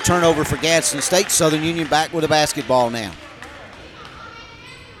 That'll be a turnover for Gadsden State. Southern Union back with a basketball now.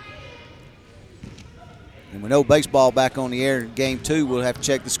 And we know baseball back on the air in game 2. We'll have to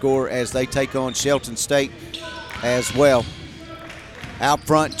check the score as they take on Shelton State as well. Out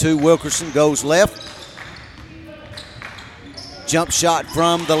front to Wilkerson, goes left. Jump shot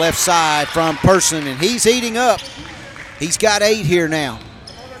from the left side from Person, and he's heating up. He's got 8 here now.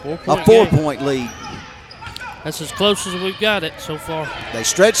 A 4-point lead. That's as close as we've got it so far. They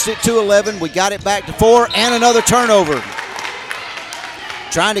stretched it to 11. We got it back to 4, and another turnover.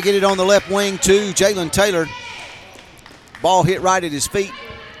 Trying to get it on the left wing to Jalen Taylor. Ball hit right at his feet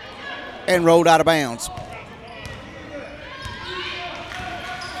and rolled out of bounds.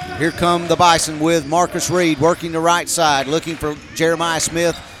 Here come the Bison with Marcus Reed working the right side, looking for Jeremiah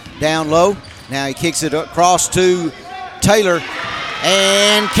Smith down low. Now he kicks it across to Taylor,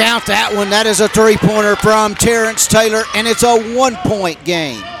 and count that one. That is a three-pointer from Terrence Taylor, and it's a 1-point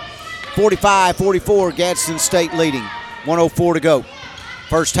game. 45-44, Gadsden State leading. 1:04 to go.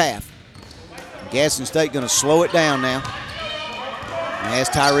 First half. Gadsden State going to slow it down now. As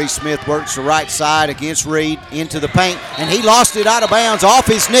Tyree Smith works the right side against Reed into the paint, and he lost it out of bounds off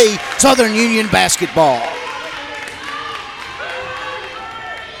his knee. Southern Union basketball.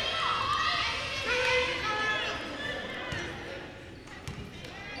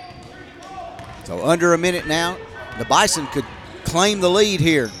 So under a minute now, the Bison could claim the lead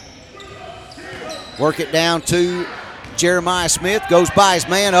here. Work it down to Jeremiah Smith, goes by his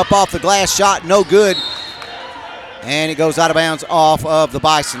man, up off the glass shot, no good. And it goes out of bounds off of the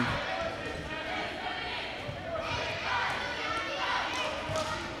Bison.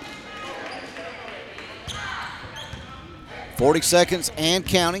 .40 seconds and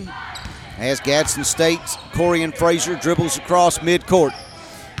counting as Gadsden State's Corian Frazier dribbles across midcourt.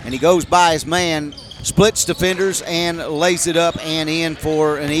 And he goes by his man, splits defenders, and lays it up and in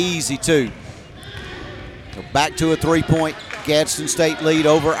for an easy two. So back to a three-point Gadsden State lead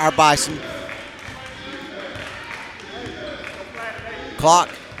over our Bison. Clock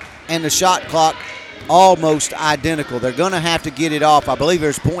and the shot clock almost identical. They're going to have to get it off. I believe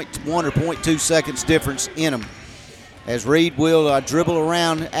there's 0.1 or 0.2 seconds difference in them. As Reed will dribble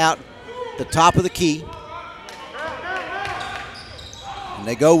around out the top of the key. And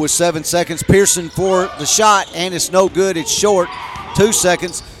they go with 7 seconds. Pearson for the shot, and it's no good. It's short. 2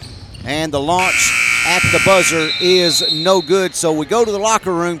 seconds. And the launch at the buzzer is no good. So we go to the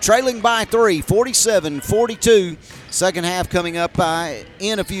locker room trailing by 3, 47-42. Second half coming up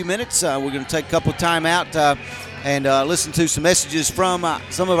in a few minutes. We're going to take a couple of timeout and listen to some messages from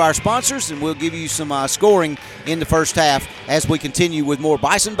some of our sponsors, and we'll give you some scoring in the first half as we continue with more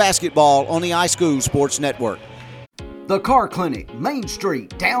Bison basketball on the iSchool Sports Network. The Car Clinic, Main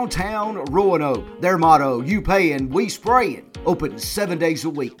Street, downtown Roanoke. Their motto, you payin', we sprayin'. Open 7 days a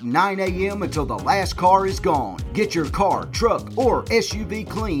week, 9 a.m. until the last car is gone. Get your car, truck, or SUV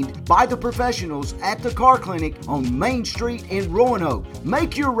cleaned by the professionals at the Car Clinic on Main Street in Roanoke.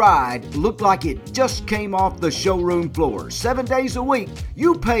 Make your ride look like it just came off the showroom floor. 7 days a week,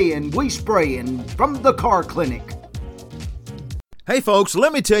 you payin', we sprayin' from the Car Clinic. Hey folks,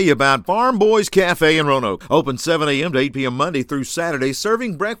 let me tell you about Farm Boys Cafe in Roanoke. Open 7 a.m. to 8 p.m. Monday through Saturday,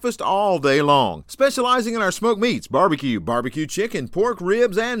 serving breakfast all day long. Specializing in our smoked meats, barbecue chicken, pork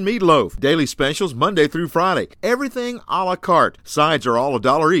ribs, and meatloaf. Daily specials Monday through Friday. Everything a la carte. Sides are all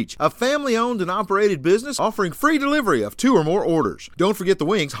 $1 each. A family-owned and operated business offering free delivery of 2 or more orders. Don't forget the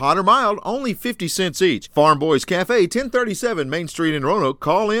wings, hot or mild, only 50 cents each. Farm Boys Cafe, 1037 Main Street in Roanoke.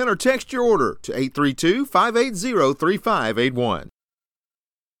 Call in or text your order to 832-580-3581.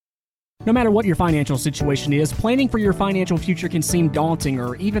 No matter what your financial situation is, planning for your financial future can seem daunting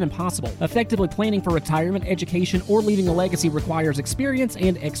or even impossible. Effectively planning for retirement, education, or leaving a legacy requires experience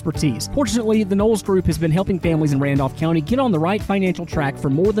and expertise. Fortunately, the Knowles Group has been helping families in Randolph County get on the right financial track for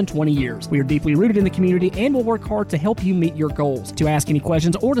more than 20 years. We are deeply rooted in the community and will work hard to help you meet your goals. To ask any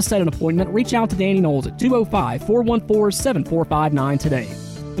questions or to set an appointment, reach out to Danny Knowles at 205-414-7459 today.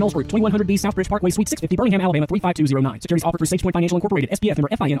 Knowles Group, 2100 South Bridge Parkway, Suite 650, Birmingham, Alabama, 35209. Securities offered through SafePoint Financial Incorporated, SPF member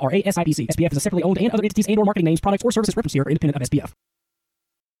FINRA SIPC. SPF is a separately owned and other entities and/or marketing names, products, or services referenced here are independent of SPF.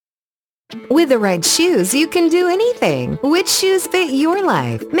 With the right shoes, you can do anything. Which shoes fit your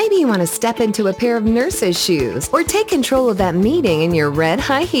life? Maybe you want to step into a pair of nurse's shoes, or take control of that meeting in your red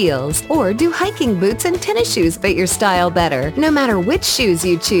high heels, or do hiking boots and tennis shoes fit your style better? No matter which shoes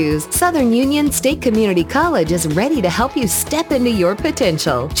you choose, Southern Union State Community College is ready to help you step into your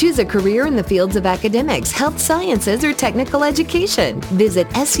potential. Choose a career in the fields of academics, health sciences, or technical education. Visit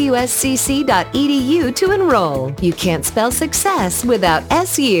suscc.edu to enroll. You can't spell success without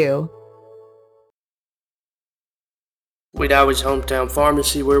SU. Wedowie's hometown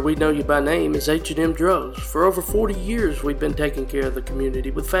pharmacy, where we know you by name, is H&M Drugs. For over 40 years, we've been taking care of the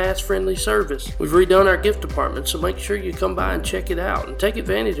community with fast, friendly service. We've redone our gift department, so make sure you come by and check it out and take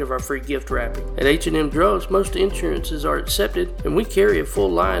advantage of our free gift wrapping. At H&M Drugs, most insurances are accepted, and we carry a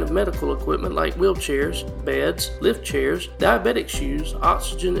full line of medical equipment like wheelchairs, beds, lift chairs, diabetic shoes,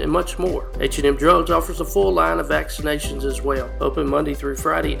 oxygen, and much more. H&M Drugs offers a full line of vaccinations as well. Open Monday through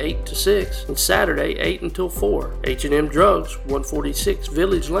Friday, 8 to 6, and Saturday, 8 until 4. H&M Drugs, 146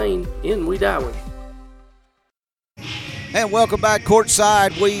 Village Lane in Wedowee. And welcome back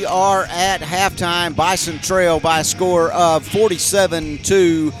courtside. We are at halftime. Bison trail by a score of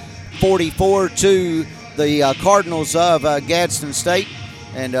 47-44 to the Cardinals of Gadsden State.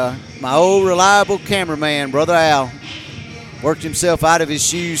 And my old reliable cameraman, Brother Al, worked himself out of his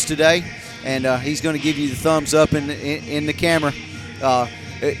shoes today, and he's going to give you the thumbs up in the camera.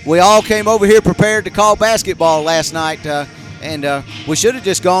 We all came over here prepared to call basketball last night, and we should have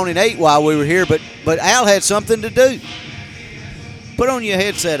just gone and ate while we were here, but Al had something to do. Put on your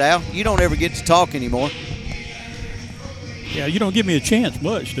headset, Al. You don't ever get to talk anymore. Yeah, you don't give me a chance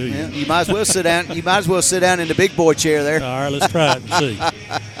much, do you? Yeah, you might as well sit down. You might as well sit down in the big boy chair there. All right, let's try it and see.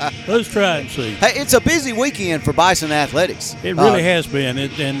 Let's try it and see. Hey, it's a busy weekend for Bison Athletics. It really has been.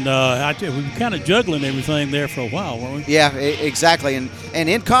 We've been kind of juggling everything there for a while, weren't we? Yeah, exactly. And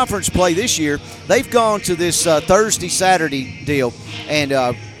in conference play this year, they've gone to this Thursday-Saturday deal,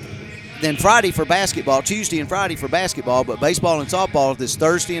 and then Friday for basketball, Tuesday and Friday for basketball, but baseball and softball, this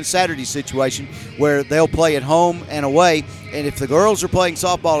Thursday and Saturday situation where they'll play at home and away. And if the girls are playing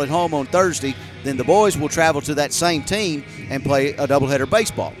softball at home on Thursday, then the boys will travel to that same team and play a doubleheader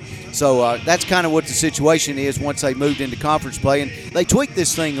baseball. So that's kind of what the situation is once they moved into conference play. And they tweak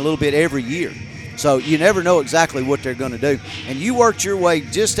this thing a little bit every year. So you never know exactly what they're going to do. And you worked your way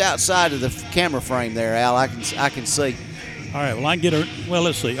just outside of the camera frame there, Al. I can see. All right, well, I can get her. Well,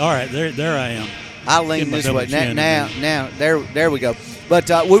 let's see. All right, there I am. I'll lean this way. Now, there we go. But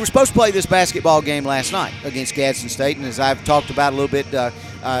we were supposed to play this basketball game last night against Gadsden State, and as I've talked about a little bit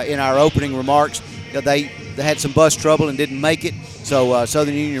in our opening remarks, they had some bus trouble and didn't make it. So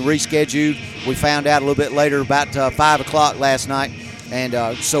Southern Union rescheduled. We found out a little bit later, about 5 o'clock last night,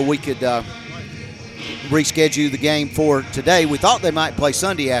 and so we could reschedule the game for today. We thought they might play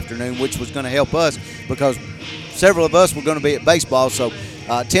Sunday afternoon, which was going to help us because several of us were going to be at baseball. So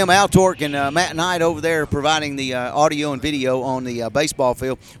Tim Altork and Matt Knight over there providing the audio and video on the baseball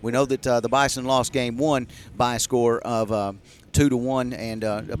field. We know that the Bison lost game 1 by a score of 2-1, and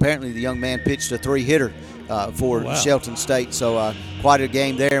apparently the young man pitched a 3-hitter for Shelton State. So quite a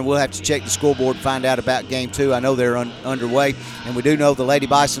game there, and we'll have to check the scoreboard and find out about game 2. I know they're underway, and we do know the Lady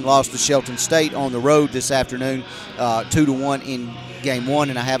Bison lost to Shelton State on the road this afternoon 2-1 in game 1,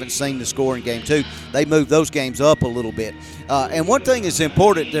 and I haven't seen the score in game 2. They moved those games up a little bit. And one thing that's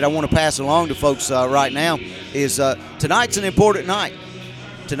important that I want to pass along to folks right now is tonight's an important night.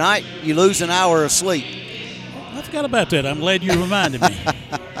 Tonight, you lose an hour of sleep. I forgot about that. I'm glad you reminded me.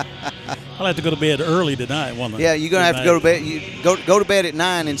 I'll have to go to bed early tonight, won't I? Yeah, you're going to have to go to bed. You go to bed at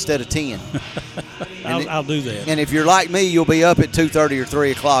 9 instead of 10. I'll do that. And if you're like me, you'll be up at 2:30 or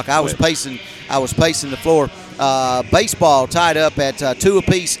 3 o'clock. I was pacing the floor. Baseball tied up at 2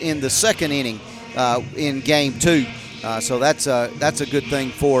 apiece in the second inning in game 2. So that's a good thing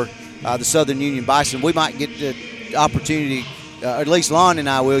for the Southern Union Bison. We might get the opportunity. At least Lon and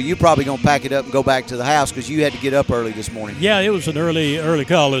I will. You're probably going to pack it up and go back to the house because you had to get up early this morning. Yeah, it was an early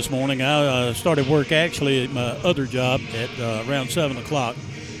call this morning. I started work actually at my other job at around 7 o'clock.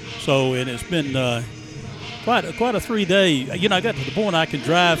 So it's been quite a 3-day. You know, I got to the point I could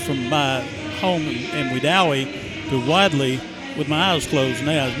drive from my home in Wedowee to Wadley with my eyes closed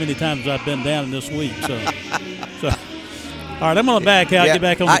now, as many times as I've been down in this week. So all right, I'm going to back out, get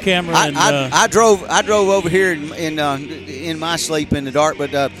back on the camera. I drove over here in my sleep in the dark,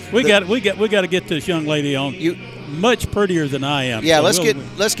 but we got to get this young lady on. Much prettier than I am. Yeah, so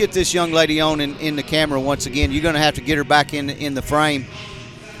let's get this young lady on in the camera once again. You're going to have to get her back in the frame,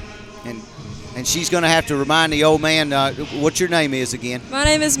 and she's going to have to remind the old man what your name is again. My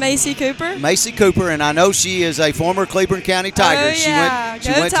name is Macy Cooper. Macy Cooper, and I know she is a former Cleveland County Tiger. Oh, yeah.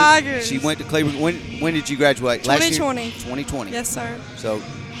 Go Tigers. She went to Cleveland. When did you graduate? 2020. Last year? 2020. Yes, sir. So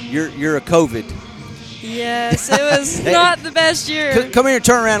you're a COVID. Yes, it was not the best year. Come here and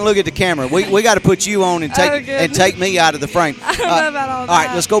turn around and look at the camera. We got to put you on and take me out of the frame. I don't know about all that. All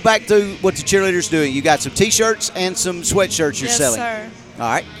right, let's go back to what the cheerleaders are doing. You got some T-shirts and some sweatshirts you're selling. Yes, sir. All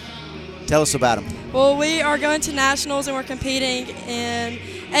right. Tell us about them. Well, we are going to nationals, and we're competing in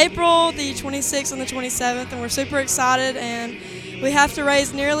April, the 26th and the 27th, and we're super excited, and we have to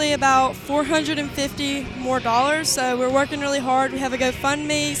raise nearly about $450 more, so we're working really hard. We have a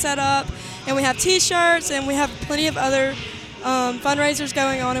GoFundMe set up, and we have T-shirts, and we have plenty of other fundraisers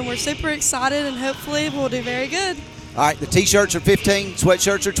going on, and we're super excited, and hopefully we'll do very good. All right, the T-shirts are 15,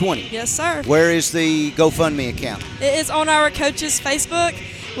 sweatshirts are 20. Yes, sir. Where is the GoFundMe account? It is on our coach's Facebook,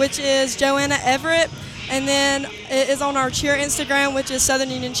 which is Joanna Everett, and then it is on our cheer Instagram, which is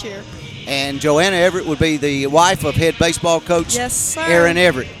Southern Union Cheer. And Joanna Everett would be the wife of head baseball coach Aaron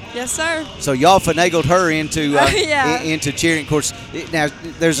Everett. Yes, sir. So y'all finagled her into cheering. Of course, now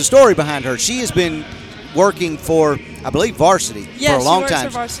there's a story behind her. She has been working for, I believe, varsity for a long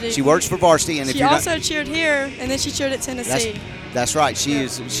time. She works for varsity, and she also cheered here, and then she cheered at Tennessee. That's right. She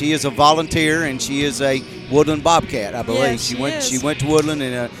is a volunteer, and she is a Woodland Bobcat, I believe. Yes, she went to Woodland,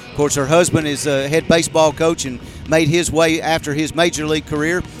 and of course her husband is a head baseball coach and made his way after his major league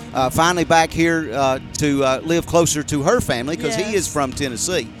career. Finally back here to live closer to her family because he is from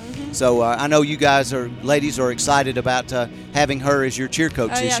Tennessee. So I know you ladies are excited about having her as your cheer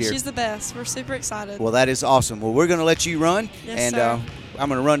coach this year. Yeah, she's the best. We're super excited. Well, that is awesome. Well, we're going to let you run, yes, and sir. I'm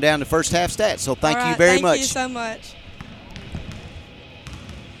going to run down the first half stats. So thank All you right, very much. Thank you so much.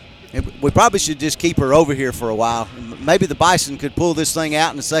 We probably should just keep her over here for a while. Maybe the Bison could pull this thing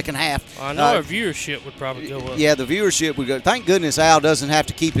out in the second half. I know our viewership would probably go up. Yeah, the viewership would go. Thank goodness Al doesn't have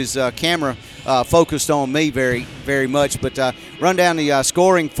to keep his camera focused on me very, very much. But run down the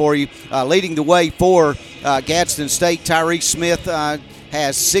scoring for you. Leading the way for Gadsden State, Tyrese Smith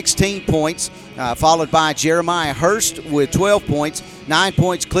has 16 points, followed by Jeremiah Hurst with 12 points. 9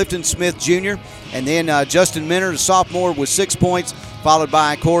 points, Clifton Smith Jr., and then Justin Minner, the sophomore, with 6 points, followed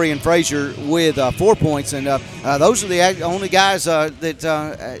by Corey and Frazier with 4 points. And those are the only guys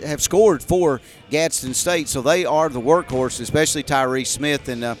that have scored for Gadsden State, so they are the workhorse, especially Tyrese Smith.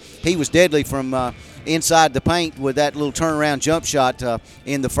 And he was deadly from inside the paint with that little turnaround jump shot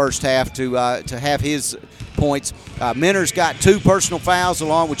in the first half to have his points. Minner's got 2 personal fouls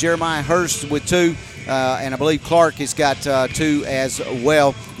along with Jeremiah Hurst with 2. And I believe Clark has got 2 as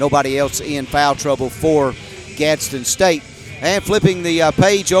well. Nobody else in foul trouble for Gadsden State. And flipping the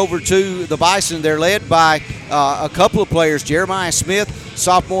page over to the Bison, they're led by a couple of players. Jeremiah Smith,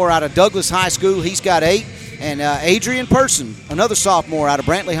 sophomore out of Douglas High School, he's got 8. And Adrian Person, another sophomore out of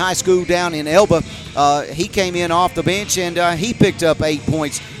Brantley High School down in Elba, he came in off the bench and he picked up 8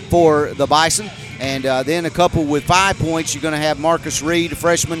 points for the Bison. And then a couple with 5 points. You're going to have Marcus Reed, a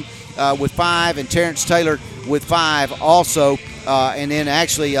freshman, with 5, and Terrence Taylor with 5 also. And then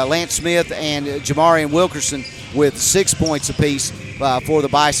actually Lance Smith and Jamarian Wilkerson with 6 points apiece for the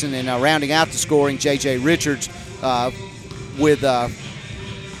Bison. And rounding out the scoring, J.J. Richards with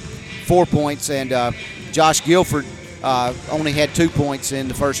 4 points. And Josh Guilford only had 2 points in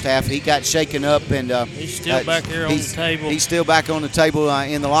the first half. He got shaken up, and he's still back here on the table. He's still back on the table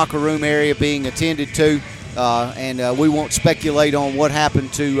in the locker room area being attended to. And we won't speculate on what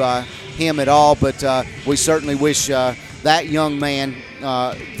happened to him at all, but we certainly wish that young man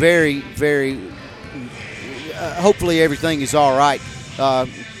very, very hopefully everything is all right.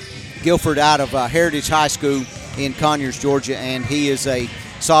 Guilford out of Heritage High School in Conyers, Georgia, and he is a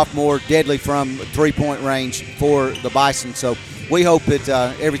sophomore, deadly from three-point range for the Bison. So we hope that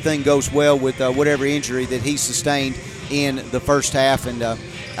everything goes well with whatever injury that he sustained in the first half. And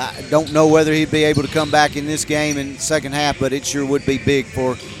I don't know whether he'd be able to come back in this game in the second half, but it sure would be big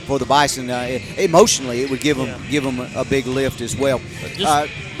for the Bison. Emotionally, it would give them a big lift as well.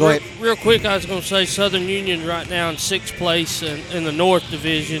 Go ahead. Real quick, I was going to say Southern Union right now in 6th place in the North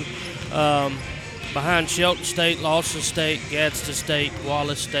Division, behind Shelton State, Lawson State, Gadsden State,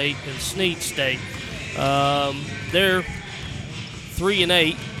 Wallace State, and Snead State. They're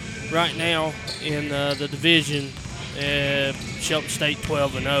 3-8 right now in the division. Shelton State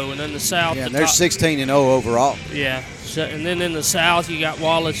 12-0, and then the South. Yeah, they're 16-0 overall. Yeah, so, and then in the South you got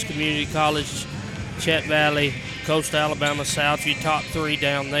Wallace Community College, Chet Valley, Coastal Alabama South. Your top 3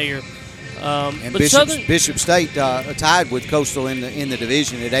 down there. And but Bishop State tied with Coastal in the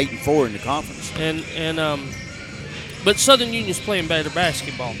division at 8-4 in the conference. But Southern Union's playing better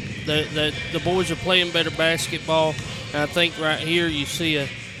basketball. The boys are playing better basketball. And I think right here you see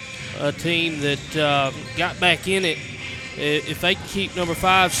a team that got back in it. If they can keep number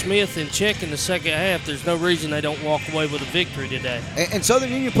 5 Smith in check in the second half, there's no reason they don't walk away with a victory today. And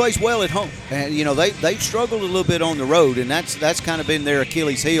Southern Union plays well at home. And they've struggled a little bit on the road, and that's kind of been their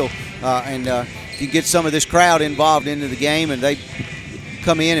Achilles heel. And you get some of this crowd involved into the game, and they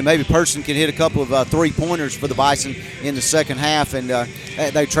come in, and maybe Person can hit a couple of 3-pointers for the Bison in the second half, and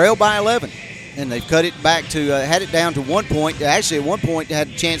they trail by 11. And they've cut it back to had it down to 1 point. Actually, at one point, they had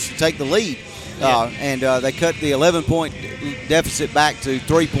a chance to take the lead. And they cut the 11-point deficit back to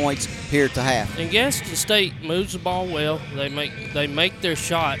 3 points here at the half. And Gadsden State moves the ball well. They make their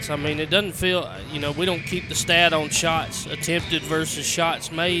shots. I mean, it doesn't feel, we don't keep the stat on shots attempted versus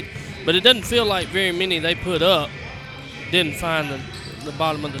shots made, but it doesn't feel like very many they put up didn't find the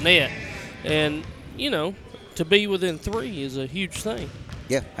bottom of the net. And, to be within 3 is a huge thing.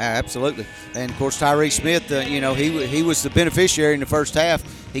 Yeah, absolutely. And, of course, Tyrese Smith, he was the beneficiary in the first half.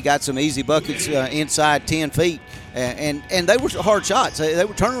 He got some easy buckets inside 10 feet. And they were hard shots. They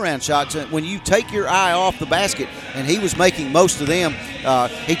were turnaround shots. When you take your eye off the basket, and he was making most of them,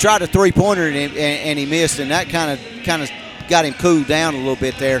 he tried a 3-pointer and he missed, and that kind of got him cooled down a little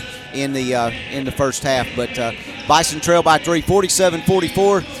bit there in the first half. But Bison trail by 3,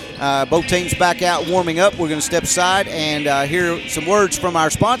 47-44. Both teams back out warming up. We're going to step aside and hear some words from our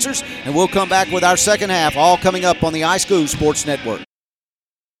sponsors, and we'll come back with our second half, all coming up on the iSchool Sports Network.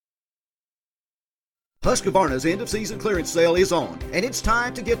 Husqvarna's end-of-season clearance sale is on, and it's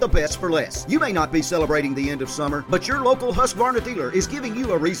time to get the best for less. You may not be celebrating the end of summer, but your local Husqvarna dealer is giving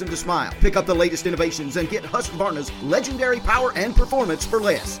you a reason to smile. Pick up the latest innovations and get Husqvarna's legendary power and performance for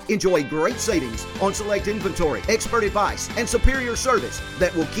less. Enjoy great savings on select inventory, expert advice, and superior service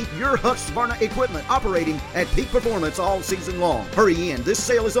that will keep your Husqvarna equipment operating at peak performance all season long. Hurry in, this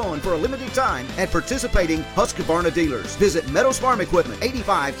sale is on for a limited time at participating Husqvarna dealers. Visit Meadows Farm Equipment,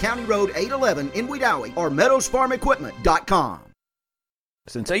 85 County Road 811 in Wedowee, or meadowsfarmequipment.com.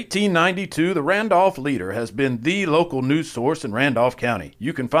 Since 1892, the Randolph Leader has been the local news source in Randolph County.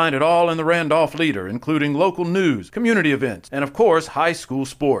 You can find it all in the Randolph Leader, including local news, community events, and of course, high school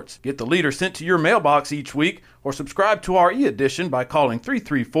sports. Get the Leader sent to your mailbox each week or subscribe to our e-edition by calling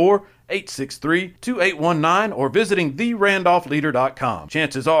 334-863-2819 or visiting therandolphleader.com.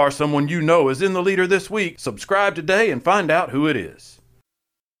 Chances are someone you know is in the Leader this week. Subscribe today and find out who it is.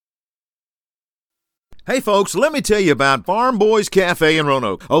 Hey folks, let me tell you about Farm Boys Cafe in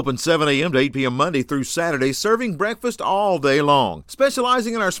Roanoke. Open 7 a.m. to 8 p.m. Monday through Saturday, serving breakfast all day long.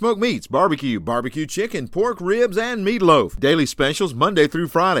 Specializing in our smoked meats, barbecue chicken, pork ribs, and meatloaf. Daily specials Monday through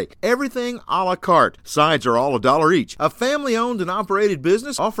Friday. Everything a la carte. Sides are all $1 each. A family-owned and operated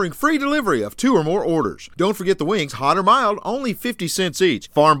business offering free delivery of 2 or more orders. Don't forget the wings, hot or mild, only 50 cents each.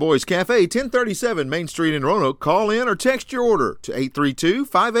 Farm Boys Cafe, 1037 Main Street in Roanoke. Call in or text your order to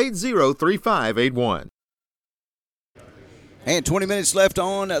 832-580-3581. And 20 minutes left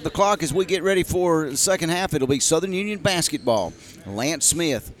on the clock as we get ready for the second half. It'll be Southern Union basketball. Lance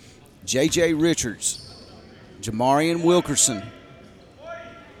Smith, J.J. Richards, Jamarian Wilkerson,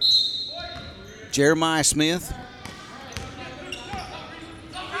 Jeremiah Smith,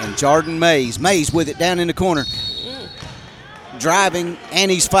 and Jordan Mays. Mays with it down in the corner. Driving,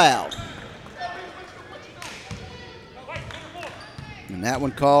 and he's fouled. And that one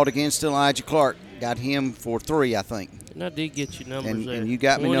called against Elijah Clark. Got him for 3, I think. And I did get you numbers there. And you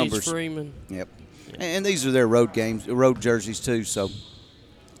got me numbers. Freeman. Yep. And these are their road games, road jerseys too. So,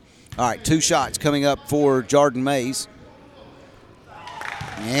 all right, 2 shots coming up for Jordan Mays.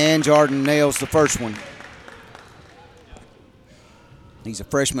 And Jordan nails the first one. He's a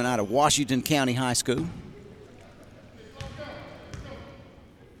freshman out of Washington County High School.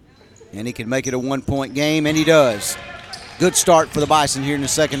 And he can make it a 1-point game, and he does. Good start for the Bison here in the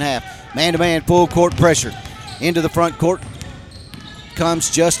second half. Man-to-man, full court pressure. Into the front court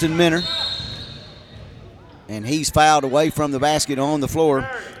comes Justin Minner. And he's fouled away from the basket on the floor.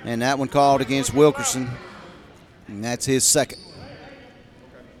 And that one called against Wilkerson. And that's his second.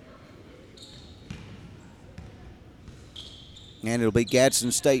 And it'll be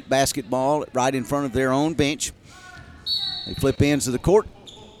Gadsden State basketball right in front of their own bench. They flip ends of the court.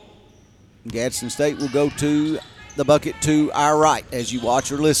 Gadsden State will go to the bucket to our right as you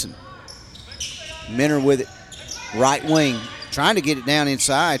watch or listen. Minner with it. Right wing, trying to get it down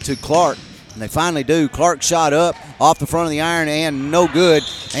inside to Clark, and they finally do. Clark shot up off the front of the iron and no good,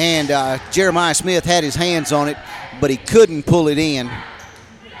 and Jeremiah Smith had his hands on it, but he couldn't pull it in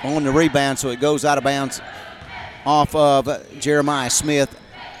on the rebound, so it goes out of bounds off of Jeremiah Smith.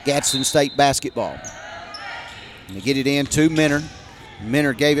 Gadsden State basketball. And they get it in to Minner.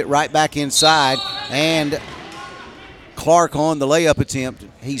 Minner gave it right back inside, and Clark on the layup attempt.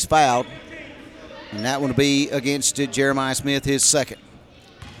 He's fouled. And that one will be against Jeremiah Smith, his second.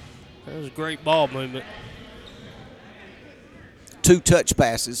 That was a great ball movement. 2 touch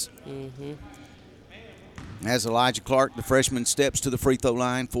passes. Mm-hmm. As Elijah Clark, the freshman, steps to the free throw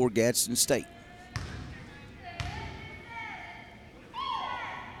line for Gadsden State.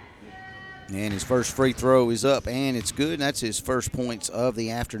 And his first free throw is up, and it's good. That's his first points of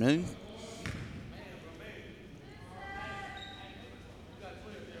the afternoon.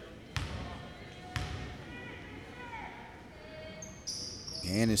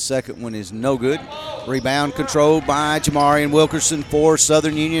 And his second one is no good. Rebound controlled by Jamarian Wilkerson for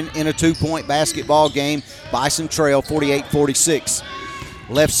Southern Union in a 2-point basketball game. Bison trail 48-46.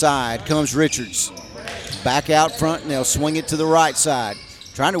 Left side comes Richards. Back out front, and they'll swing it to the right side.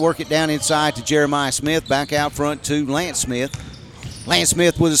 Trying to work it down inside to Jeremiah Smith. Back out front to Lance Smith. Lance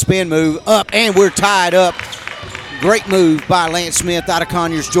Smith with a spin move up, and we're tied up. Great move by Lance Smith out of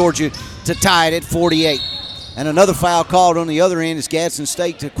Conyers, Georgia, to tie it at 48. And another foul called on the other end as Gadsden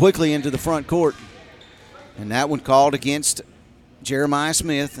State to quickly into the front court. And that one called against Jeremiah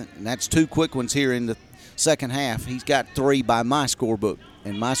Smith. And that's 2 quick ones here in the second half. He's got 3 by my scorebook.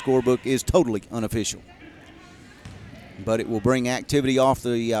 And my scorebook is totally unofficial. But it will bring activity off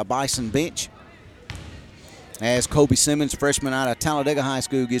the Bison bench as Kobe Simmons, freshman out of Talladega High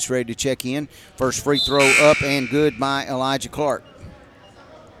School, gets ready to check in. First free throw up and good by Elijah Clark.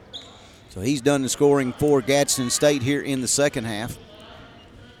 So he's done the scoring for Gadsden State here in the second half.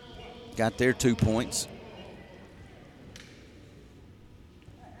 Got their 2 points.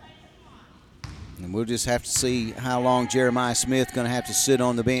 And we'll just have to see how long Jeremiah Smith going to have to sit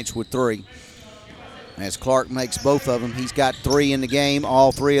on the bench with 3. As Clark makes both of them, he's got 3 in the game,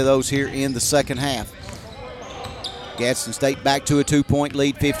 all 3 of those here in the second half. Gadsden State back to a 2-point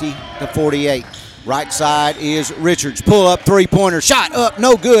lead, 50-48. Right side is Richards. Pull up three-pointer. Shot up,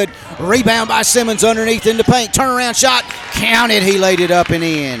 no good. Rebound by Simmons underneath in the paint. Turnaround shot, counted. He laid it up and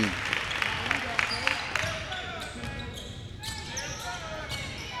in.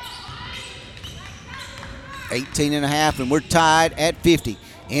 .5, and we're tied at 50.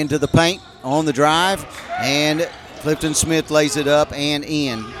 Into the paint on the drive, and Clifton Smith lays it up and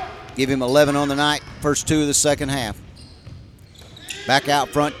in. Give him 11 on the night, first 2 of the second half. Back out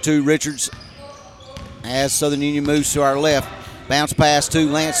front to Richards as Southern Union moves to our left. Bounce pass to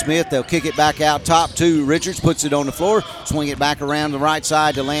Lance Smith. They'll kick it back out top to Richards. Puts it on the floor. Swing it back around the right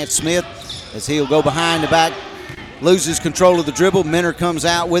side to Lance Smith as he'll go behind the back. Loses control of the dribble. Minner comes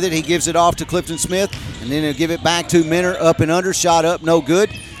out with it. He gives it off to Clifton Smith, and then he'll give it back to Minner. Up and under. Shot up, no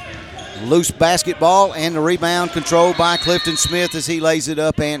good. Loose basketball, and the rebound controlled by Clifton Smith as he lays it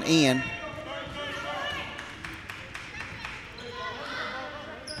up and in.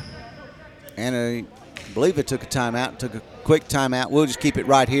 And I believe it took a timeout, took a quick timeout. We'll just keep it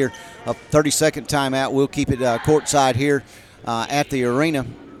right here. A 30-second timeout. We'll keep it courtside here at the arena.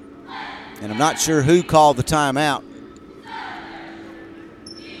 And I'm not sure who called the timeout.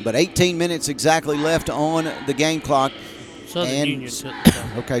 But 18 minutes exactly left on the game clock. Southern Union took the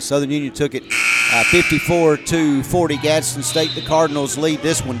time. Okay, Southern Union took it 54-40. Gadsden State, the Cardinals lead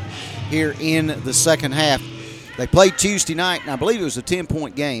this one here in the second half. They played Tuesday night, and I believe it was a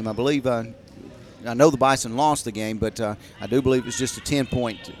 10-point game. I believe I know the Bison lost the game, but I do believe it was just a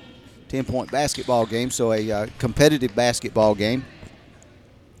 10-point basketball game, so a competitive basketball game.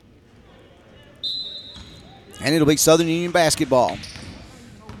 And it'll be Southern Union basketball.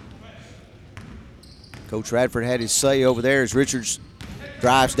 Coach Radford had his say over there as Richards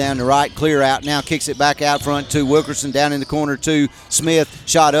drives down the right, clear out, now kicks it back out front to Wilkerson, down in the corner to Smith.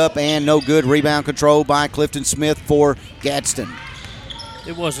 Shot up and no good. Rebound controlled by Clifton Smith for Gadsden.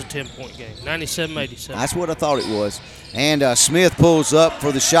 It was a 10-point game, 97-87. That's what I thought it was. And Smith pulls up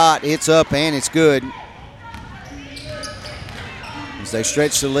for the shot. It's up and it's good. As they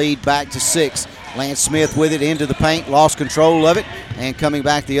stretch the lead back to 6. Lance Smith with it into the paint, lost control of it, and coming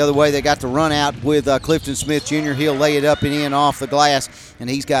back the other way, they got the run out with Clifton Smith Jr. He'll lay it up and in off the glass, and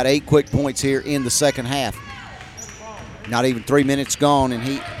he's got 8 quick points here in the second half. Not even 3 minutes gone, and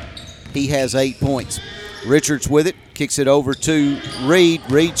he has 8 points. Richards with it, kicks it over to Reed.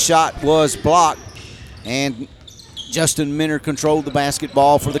 Reed's shot was blocked, and Justin Minner controlled the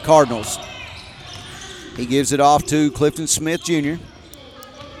basketball for the Cardinals. He gives it off to Clifton Smith Jr.,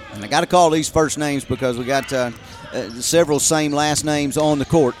 and I got to call these first names because we got several same last names on the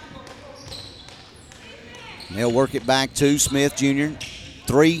court. And they'll work it back to Smith Jr.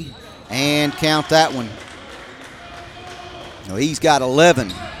 3, and count that one. So he's got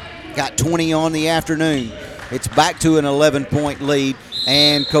 11. Got 20 on the afternoon. It's back to an 11-point lead,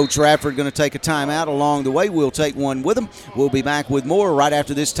 and Coach Radford going to take a timeout along the way. We'll take one with him. We'll be back with more right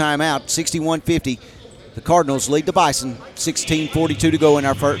after this timeout. 61-50. The Cardinals lead the Bison, 16:42 to go in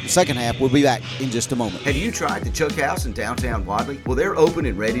our second half. We'll be back in just a moment. Have you tried the Chuck House in downtown Wadley? Well, they're open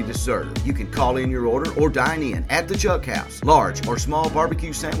and ready to serve. You can call in your order or dine in at the Chuck House. Large or small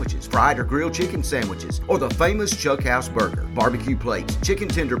barbecue sandwiches, fried or grilled chicken sandwiches, or the famous Chuck House burger, barbecue plates, chicken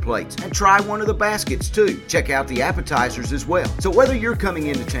tender plates, and try one of the baskets too. Check out the appetizers as well. So whether you're coming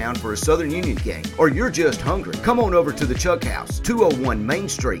into town for a Southern Union game or you're just hungry, come on over to the Chuck House, 201 Main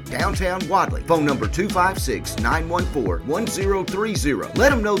Street, downtown Wadley. Phone number 256-914-1030. Let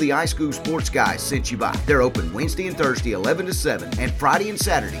them know the iSchool Sports Guys sent you by. They're open Wednesday and Thursday 11 to 7 and Friday and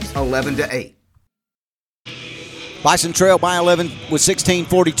Saturdays 11 to 8. Bison trail by 11 with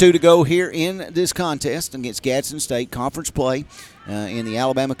 16:42 to go here in this contest against Gadsden State. Conference play in the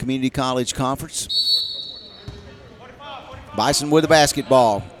Alabama Community College Conference. Bison with the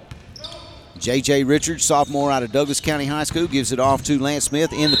basketball. J.J. Richards, sophomore out of Douglas County High School, gives it off to Lance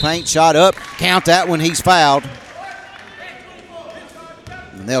Smith in the paint. Shot up. Count that one. He's fouled.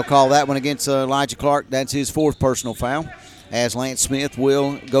 And they'll call that one against Elijah Clark. That's his 4th personal foul, as Lance Smith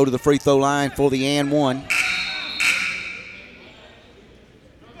will go to the free throw line for the and one.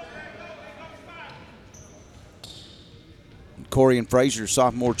 Corian Frazier,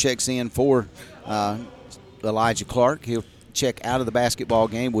 sophomore, checks in for Elijah Clark. He'll check out of the basketball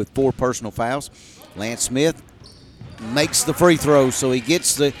game with 4 personal fouls. Lance Smith makes the free throw. So he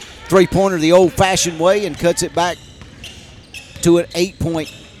gets the three-pointer the old-fashioned way and cuts it back to an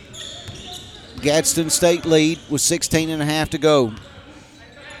 8-point Gadsden State lead with 16.5 to go.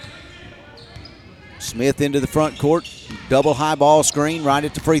 Smith into the front court, double high ball screen right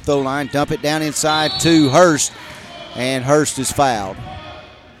at the free throw line, dump it down inside to Hurst, and Hurst is fouled.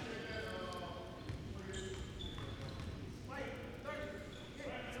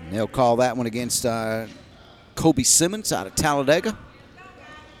 And they'll call that one against Kobe Simmons out of Talladega.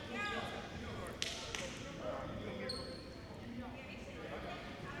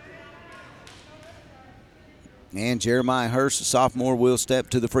 And Jeremiah Hurst, a sophomore, will step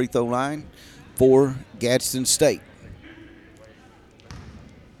to the free throw line for Gadsden State.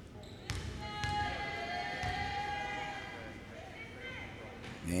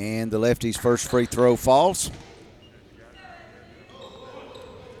 And the lefty's first free throw falls.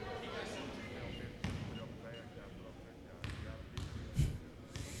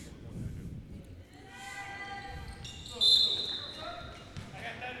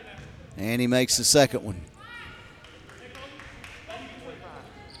 And he makes the second one.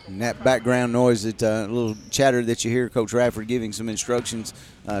 And that background noise, that little chatter that you hear Coach Radford giving some instructions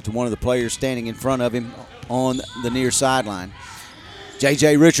to one of the players standing in front of him on the near sideline.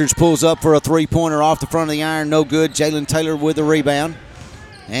 J.J. Richards pulls up for a three-pointer off the front of the iron, no good. Jalen Taylor with the rebound,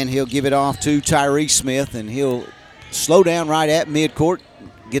 and he'll give it off to Tyree Smith, and he'll slow down right at midcourt,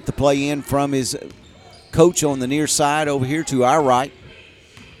 get the play in from his coach on the near side over here to our right,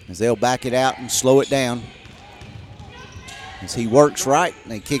 as they'll back it out and slow it down. As he works right,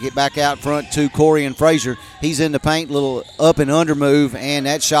 they kick it back out front to Corey and Frazier. He's in the paint, little up and under move, and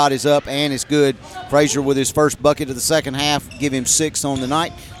that shot is up and it's good. Frazier with his first bucket of the second half, give him 6 on the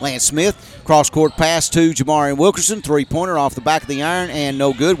night. Lance Smith, cross-court pass to Jamarian Wilkerson, three-pointer off the back of the iron and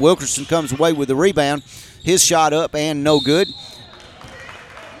no good. Wilkerson comes away with the rebound. His shot up and no good.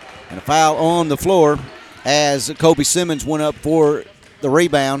 And a foul on the floor as Kobe Simmons went up for the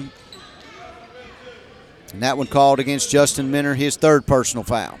rebound. And that one called against Justin Minner, his third personal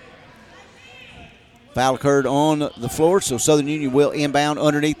foul. Foul occurred on the floor, so Southern Union will inbound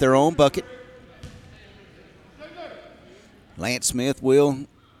underneath their own bucket. Lance Smith will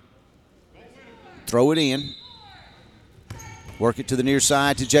throw it in. Work it to the near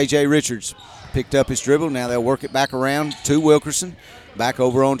side to J.J. Richards. Picked up his dribble. Now they'll work it back around to Wilkerson. Back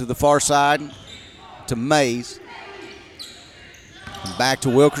over onto the far side to Mays. And back to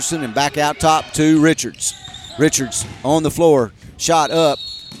Wilkerson and back out top to Richards. Richards on the floor, shot up,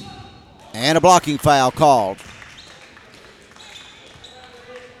 and a blocking foul called.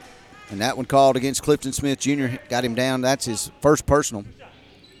 And that one called against Clifton Smith Jr. Got him down. That's his first personal.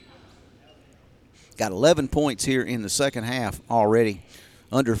 Got 11 points here in the second half already.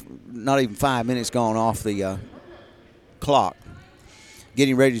 Under not even 5 minutes gone off the clock.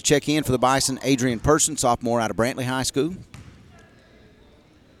 Getting ready to check in for the Bison, Adrian Person, sophomore out of Brantley High School.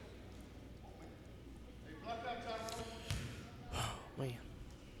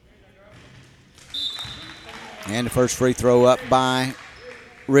 And the first free throw up by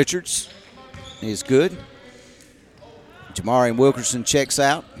Richards is good. Jamarian Wilkerson checks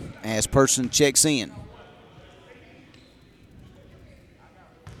out as Person checks in.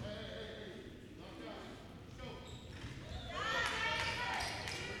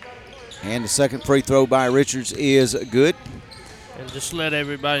 And the second free throw by Richards is good. And just let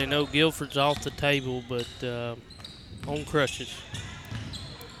everybody know Guilford's off the table, but on crutches.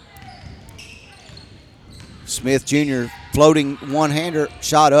 Smith Jr. floating one-hander,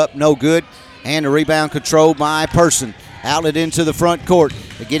 shot up, no good. And the rebound controlled by Person. Outlet into the front court.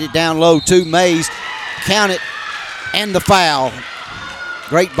 They get it down low to Mays. Count it, and the foul.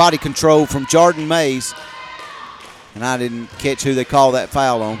 Great body control from Jordan Mays. And I didn't catch who they called that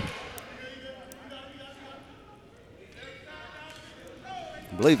foul on.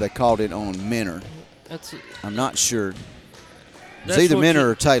 I believe they called it on Minner. I'm not sure. It's either Minner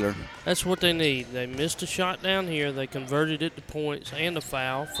or Taylor. That's what they need. They missed a shot down here. They converted it to points and a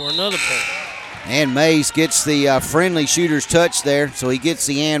foul for another point. And Mays gets the friendly shooter's touch there, so he gets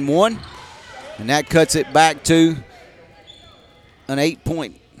the and one. And that cuts it back to an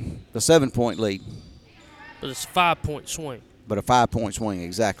 7-point lead. But it's a 5-point swing. But a 5-point swing,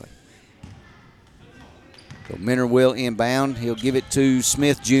 exactly. So Minner will inbound. He'll give it to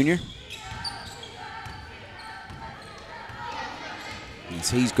Smith Jr. As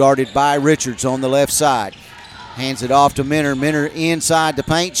he's guarded by Richards on the left side. Hands it off to Minner. Minner inside the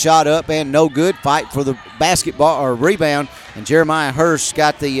paint. Shot up and no good. Fight for the basketball or rebound. And Jeremiah Hurst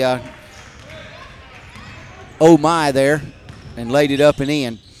got the oh my there and laid it up and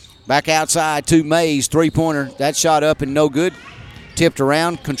in. Back outside to Mays, three-pointer. That shot up and no good. Tipped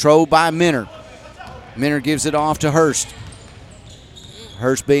around, controlled by Minner. Minner gives it off to Hurst.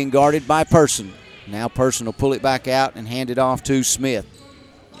 Hurst being guarded by Person. Now Person will pull it back out and hand it off to Smith.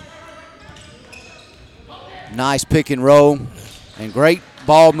 Nice pick and roll and great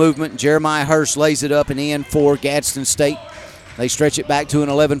ball movement. Jeremiah Hurst lays it up and in for Gadsden State. They stretch it back to an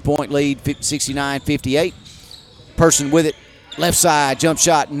 11-point lead, 69-58. Person with it, left side, jump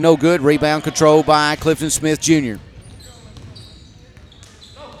shot, no good. Rebound controlled by Clifton Smith Jr.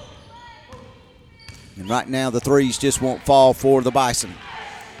 And right now the threes just won't fall for the Bison.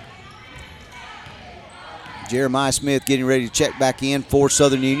 Jeremiah Smith getting ready to check back in for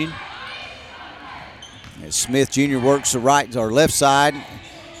Southern Union. As Smith Jr. works the right or left side,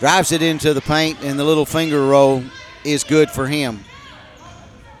 drives it into the paint, and the little finger roll is good for him.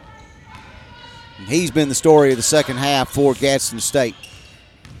 And he's been the story of the second half for Gadsden State.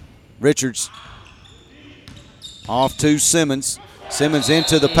 Richards off to Simmons. Simmons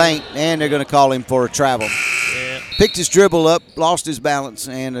into the paint, and they're going to call him for a travel. Yeah. Picked his dribble up, lost his balance,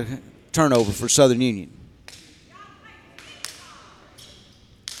 and a turnover for Southern Union.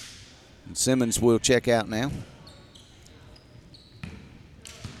 And Simmons will check out now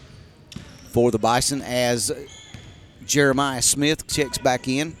for the Bison as Jeremiah Smith checks back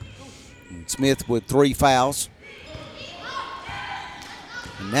in. And Smith with 3 fouls.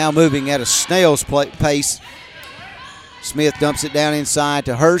 And now moving at a snail's pace. Smith dumps it down inside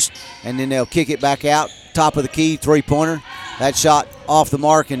to Hurst, and then they'll kick it back out. Top of the key, three-pointer. That shot off the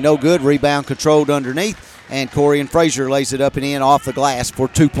mark and no good. Rebound controlled underneath, and Corian Frazier lays it up and in off the glass for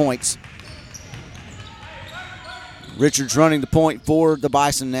 2 points. Richards running the point for the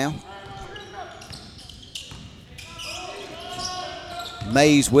Bison now.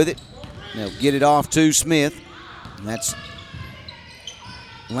 Mays with it. They'll get it off to Smith. And that's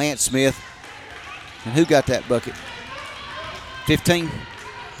Lance Smith. And who got that bucket? 15.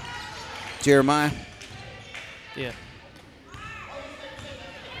 Jeremiah. Yeah.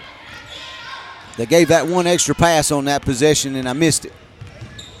 They gave that one extra pass on that possession, and I missed it.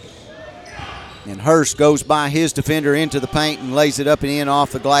 And Hurst goes by his defender into the paint and lays it up and in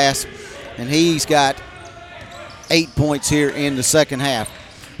off the glass. And he's got 8 points here in the second half.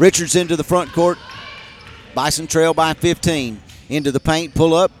 Richards into the front court. Bison trail by 15. Into the paint,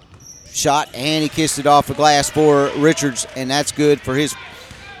 pull up, shot, and he kissed it off the glass for Richards, and that's good for his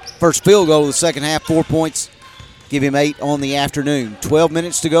first field goal of the second half. 4 points, give him 8 on the afternoon. 12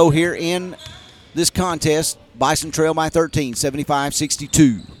 minutes to go here in this contest. Bison trail by 13,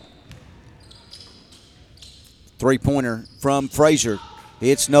 75-62. Three-pointer from Frazier.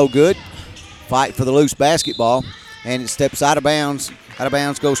 It's no good. Fight for the loose basketball, and it steps out of bounds. Out of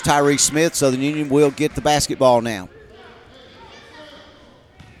bounds goes Tyree Smith. Southern Union will get the basketball now.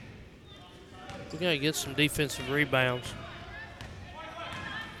 We got to get some defensive rebounds.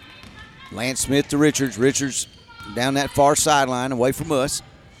 Lance Smith to Richards. Richards down that far sideline away from us.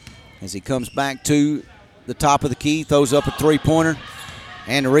 As he comes back to the top of the key, throws up a three-pointer.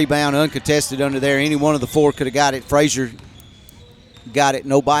 And the rebound uncontested under there. Any one of the four could have got it. Frazier got it.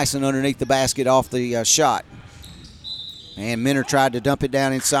 No Bison underneath the basket off the shot. And Minner tried to dump it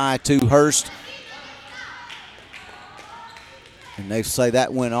down inside to Hurst. And they say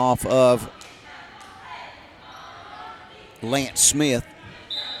that went off of Lance Smith.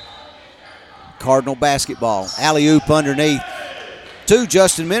 Cardinal basketball. Alley-oop underneath to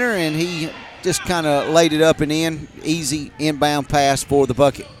Justin Minner, and he just kind of laid it up and in. Easy inbound pass for the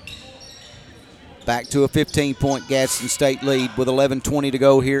bucket. Back to a 15-point Gadsden State lead with 11:20 to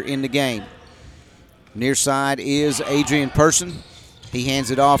go here in the game. Near side is Adrian Person. He hands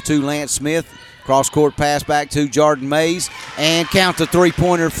it off to Lance Smith. Cross-court pass back to Jordan Mays. And count the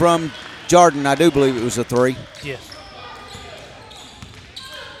three-pointer from Jordan. I do believe it was a three. Yes.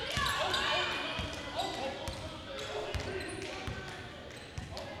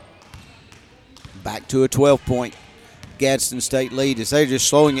 Back to a 12-point Gadsden State lead as they're just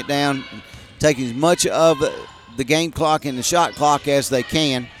slowing it down, taking as much of the game clock and the shot clock as they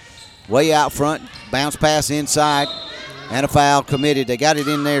can. Way out front, bounce pass inside, and a foul committed. They got it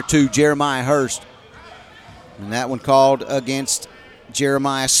in there to Jeremiah Hurst. And that one called against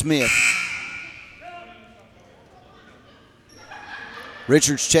Jeremiah Smith.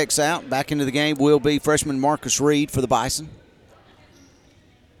 Richards checks out. Back into the game will be freshman Marcus Reed for the Bison.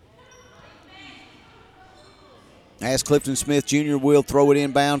 As Clifton Smith Jr. will throw it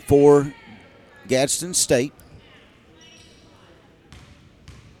inbound for Gadsden State.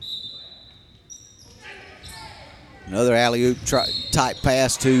 Another alley-oop type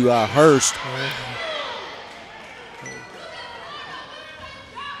pass to Hurst.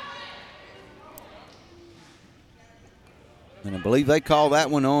 believe they call that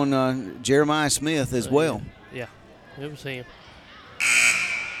one on Jeremiah Smith as well. Yeah, it was him.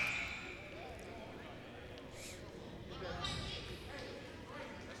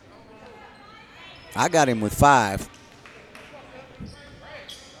 I got him with 5.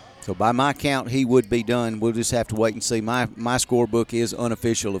 So by my count, he would be done. We'll just have to wait and see. My scorebook is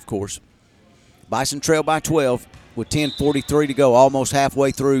unofficial, of course. Bison trail by 12 with 10:43 to go, almost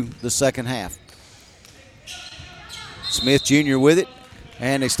halfway through the second half. Smith Jr. with it,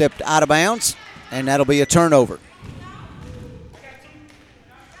 and they stepped out of bounds, and that'll be a turnover.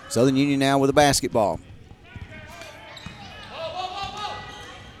 Southern Union now with a basketball.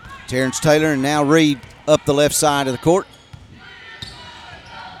 Terrence Taylor and now Reed up the left side of the court.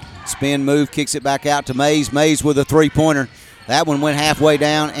 Spin move, kicks it back out to Mays. Mays with a three-pointer. That one went halfway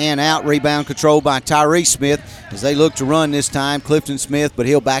down and out. Rebound controlled by Tyree Smith as they look to run this time. Clifton Smith, but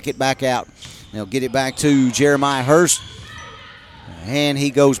he'll back it back out. They'll get it back to Jeremiah Hurst. And he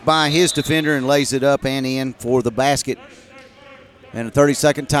goes by his defender and lays it up and in for the basket. And a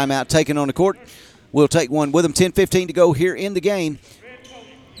 30-second timeout taken on the court. We'll take one with them. 10:15 to go here in the game.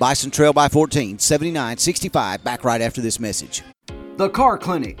 Bison trail by 14, 79-65. Back right after this message. The Car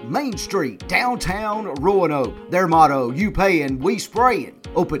Clinic, Main Street, downtown Roanoke. Their motto, you payin', we sprayin'.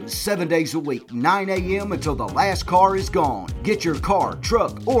 Open 7 days a week, 9 a.m. until the last car is gone. Get your car,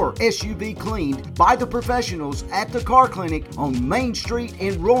 truck, or SUV cleaned by the professionals at the Car Clinic on Main Street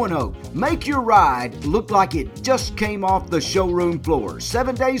in Roanoke. Make your ride look like it just came off the showroom floor.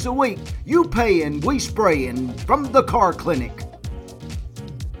 7 days a week, you payin', we sprayin' from the Car Clinic.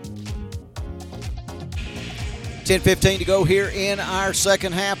 10:15 to go here in our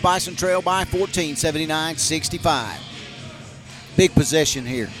second half. Bison trail by 14, 79-65. Big possession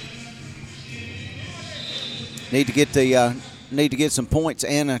here. Need to get some points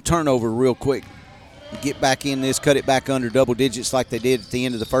and a turnover real quick. Get back in this, cut it back under double digits like they did at the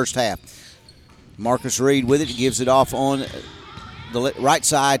end of the first half. Marcus Reed with it, gives it off on the right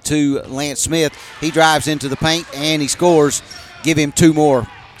side to Lance Smith. He drives into the paint and he scores. Give him 2 more.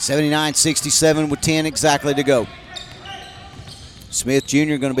 79-67 with 10 exactly to go. Smith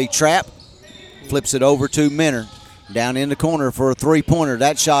Jr. going to be trapped. Flips it over to Minner. Down in the corner for a three-pointer.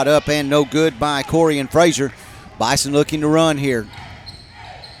 That shot up and no good by Corey and Frazier. Bison looking to run here.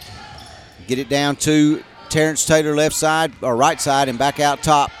 Get it down to Terrence Taylor left side or right side and back out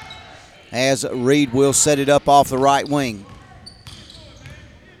top as Reed will set it up off the right wing.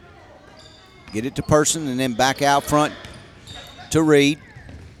 Get it to Person and then back out front to Reed.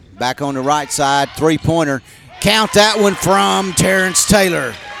 Back on the right side, three-pointer. Count that one from Terrence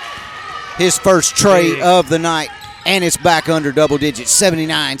Taylor. His first tray of the night, and it's back under double digits.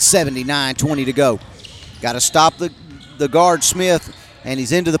 79-79, 20 to go. Got to stop the guard Smith, and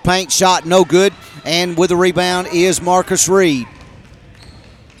he's into the paint. Shot no good, and with the rebound is Marcus Reed.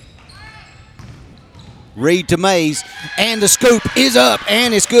 Reed to Mays, and the scoop is up,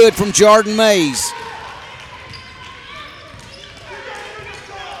 and it's good from Jordan Mays.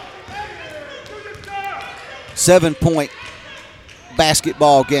 Seven-point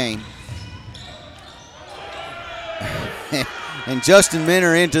basketball game. And Justin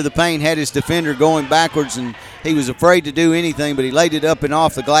Minner into the paint, had his defender going backwards, and he was afraid to do anything, but he laid it up and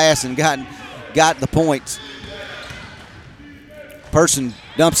off the glass and got the points. Person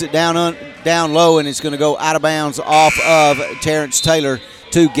dumps it down low, and it's going to go out of bounds off of Terrence Taylor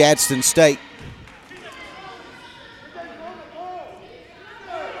to Gadsden State.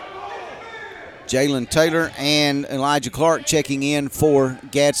 Jalen Taylor and Elijah Clark checking in for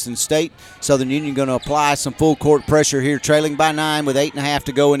Gadsden State. Southern Union going to apply some full court pressure here, trailing by 9 with 8.5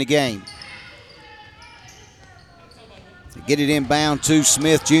 to go in the game. Get it inbound to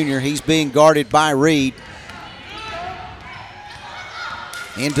Smith Jr. He's being guarded by Reed.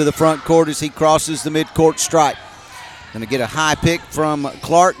 Into the front court as he crosses the midcourt stripe. Going to get a high pick from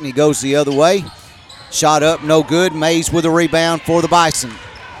Clark, and he goes the other way. Shot up, no good. Mays with a rebound for the Bison.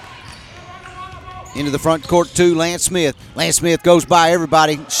 Into the front court to Lance Smith. Lance Smith goes by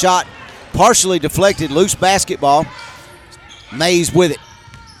everybody. Shot partially deflected, loose basketball. Mays with it.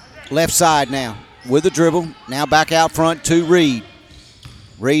 Left side now with the dribble. Now back out front to Reed.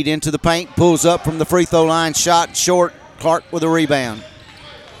 Reed into the paint, pulls up from the free throw line. Shot short. Clark with a rebound.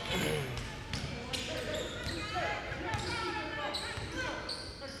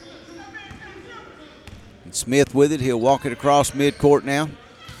 And Smith with it. He'll walk it across midcourt now.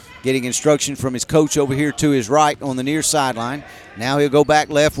 Getting instruction from his coach over here to his right on the near sideline. Now he'll go back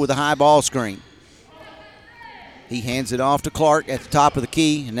left with a high ball screen. He hands it off to Clark at the top of the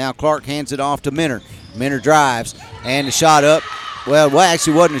key, and now Clark hands it off to Minner. Minner drives, and the shot up. Well,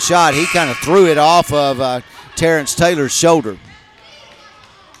 actually wasn't a shot. He kind of threw it off of Terrence Taylor's shoulder.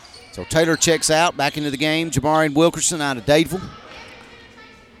 So Taylor checks out, back into the game. Jamarian Wilkerson out of Dadeville.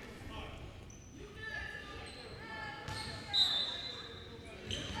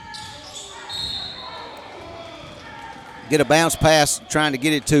 Get a bounce pass trying to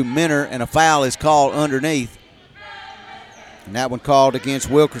get it to Minner, and a foul is called underneath. And that one called against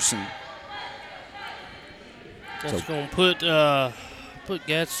Wilkerson. That's going to put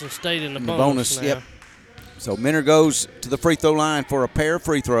Gadsden State in the bonus now. Yep. So Minner goes to the free throw line for a pair of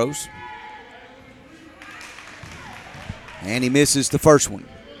free throws. And he misses the first one.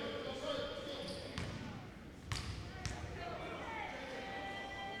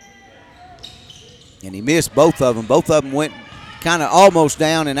 And he missed both of them. Both of them went kind of almost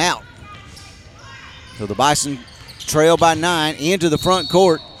down and out. So the Bison trail by 9 into the front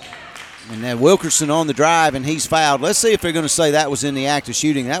court. And then Wilkerson on the drive, and he's fouled. Let's see if they're going to say that was in the act of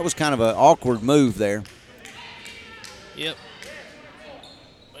shooting. That was kind of an awkward move there. Yep.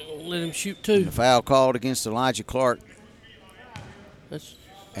 They're going to let him shoot two. The foul called against Elijah Clark.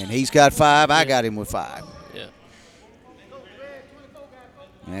 And he's got 5. I got him with 5. Yeah.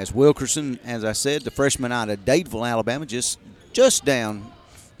 And as Wilkerson, as I said, the freshman out of Dadeville, Alabama, just down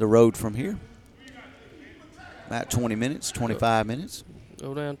the road from here. About 20 minutes, 25 minutes.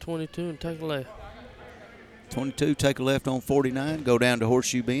 Go down 22 and take a left. 22, take a left on 49, go down to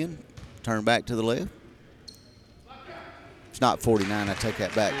Horseshoe Bend, turn back to the left. It's not 49, I take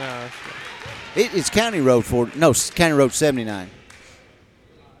that back. No. It's County Road 40. No, it's County Road 79.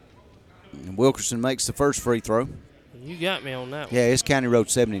 And Wilkerson makes the first free throw. You got me on that one. Yeah, it's County Road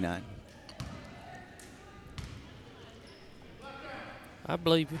 79. I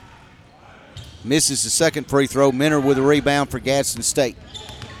believe you. Misses the second free throw. Minner with a rebound for Gadsden State.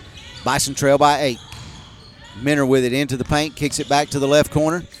 Bison trail by 8. Minner with it into the paint, kicks it back to the left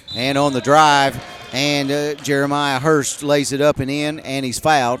corner, and on the drive, and Jeremiah Hurst lays it up and in, and he's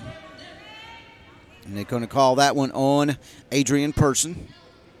fouled. And they're going to call that one on Adrian Person.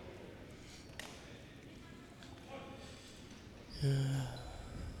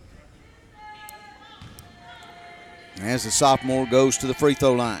 As the sophomore goes to the free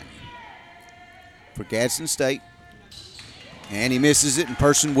throw line for Gadsden State. And he misses it, in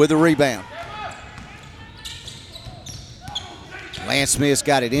Person with a rebound. Lance Smith's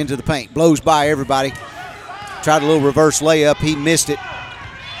got it into the paint. Blows by everybody. Tried a little reverse layup. He missed it.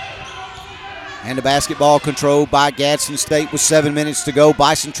 And the basketball controlled by Gadsden State with 7 minutes to go.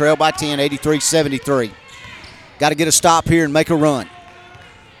 Bison trail by 10, 83-73. Got to get a stop here and make a run.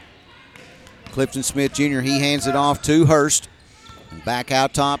 Clifton Smith Jr., he hands it off to Hurst. And back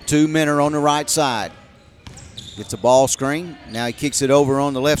out top to Minner on the right side. Gets a ball screen. Now he kicks it over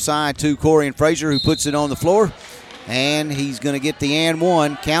on the left side to Corey and Frazier, who puts it on the floor. And he's going to get the and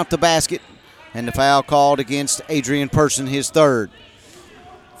one, count the basket, and the foul called against Adrian Person, his third.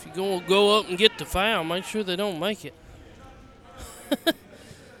 If you're going to go up and get the foul, make sure they don't make it.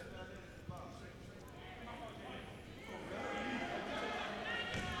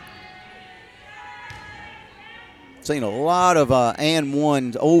 Seen a lot of and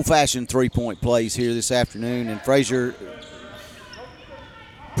one old-fashioned three-point plays here this afternoon, and Frazier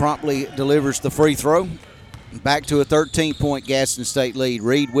promptly delivers the free throw. Back to a 13-point Gadsden State lead.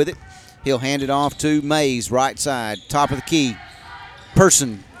 Reed with it. He'll hand it off to Mays, right side, top of the key.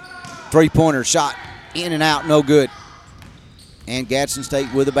 Person, three-pointer shot, in and out, no good. And Gadsden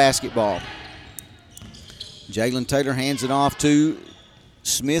State with the basketball. Jalen Taylor hands it off to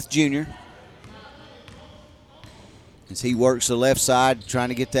Smith Jr. as he works the left side, trying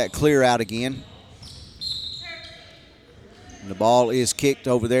to get that clear out again. And the ball is kicked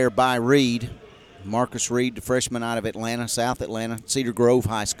over there by Reed. Marcus Reed, the freshman out of Atlanta, South Atlanta, Cedar Grove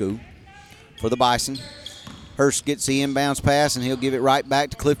High School for the Bison. Hurst gets the inbounds pass, and he'll give it right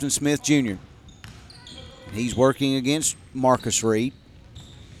back to Clifton Smith Jr. He's working against Marcus Reed.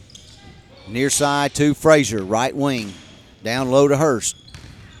 Near side to Frazier, right wing. Down low to Hurst.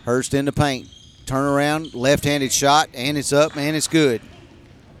 Hurst in the paint. Turn around, left-handed shot, and it's up, and it's good.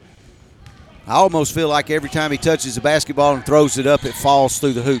 I almost feel like every time he touches the basketball and throws it up, it falls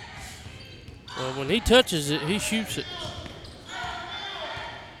through the hoop. Well, when he touches it, he shoots it.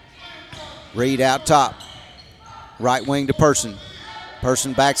 Reed out top. Right wing to Person.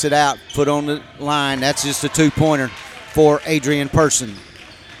 Person backs it out, foot on the line. That's just a two-pointer for Adrian Person.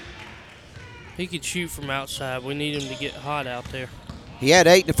 He could shoot from outside. We need him to get hot out there. He had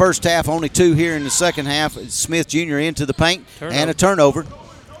 8 in the first half, only 2 here in the second half. Smith Jr. into the paint and a turnover.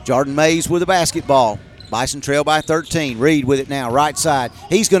 Jordan Mays with the basketball. Bison trail by 13. Reed with it now, right side.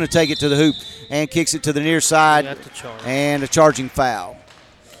 He's going to take it to the hoop and kicks it to the near side. And a charging foul.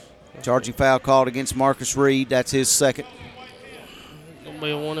 Charging foul called against Marcus Reed. That's his second. Gonna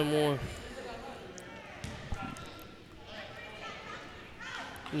be a 1-1.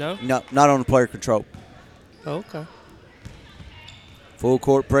 No? No, not on the player control. Okay. Full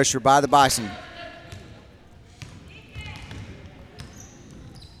court pressure by the Bison.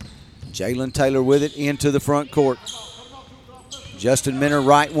 Jalen Taylor with it into the front court. Justin Minner,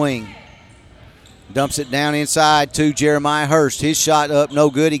 right wing. Dumps it down inside to Jeremiah Hurst. His shot up, no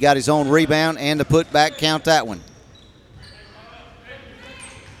good. He got his own rebound and the putback. Count that one.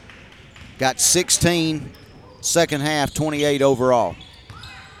 Got 16 second half, 28 overall.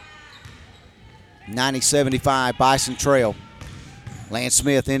 90-75, Bison trail. Lance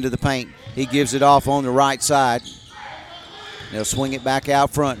Smith into the paint. He gives it off on the right side. They'll swing it back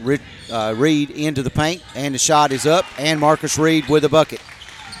out front. Reed into the paint, and the shot is up, and Marcus Reed with a bucket.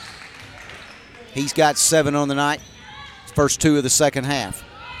 He's got 7 on the night, first 2 of the second half.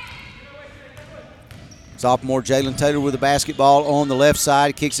 Sophomore Jalen Taylor with the basketball on the left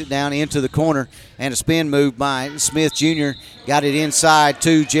side, kicks it down into the corner, and a spin move by Smith Jr. Got it inside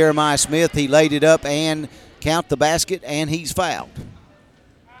to Jeremiah Smith. He laid it up and count the basket, and he's fouled.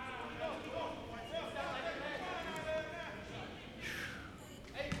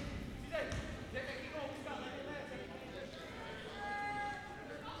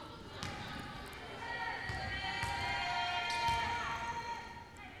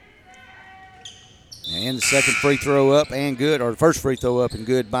 And the second free throw up and good, or the first free throw up and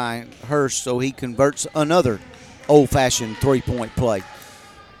good by Hurst, so he converts another old-fashioned three-point play.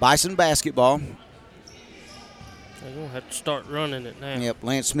 Bison basketball. They're going to have to start running it now. Yep,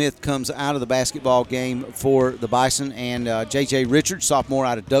 Lance Smith comes out of the basketball game for the Bison, and J.J. Richards, sophomore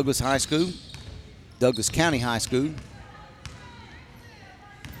out of Douglas County High School.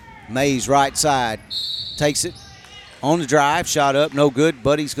 Mays right side, takes it. On the drive, shot up, no good.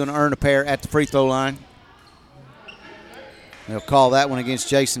 Buddy's going to earn a pair at the free throw line. They'll call that one against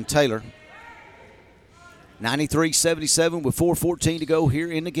Jason Taylor. 93-77 with 4:14 to go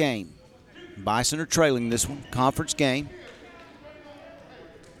here in the game. Bison are trailing this one, conference game.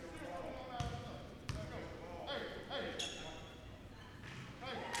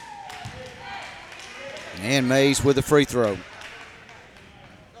 And Mays with the free throw.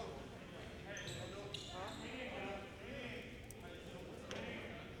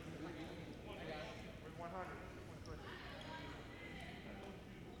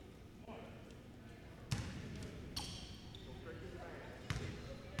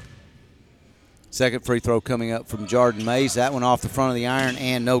 Second free throw coming up from Jordan Mays. That one off the front of the iron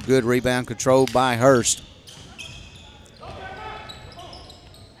and no good. Rebound controlled by Hurst.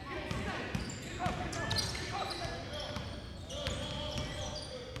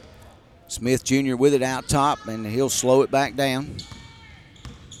 Smith Jr. with it out top, and he'll slow it back down.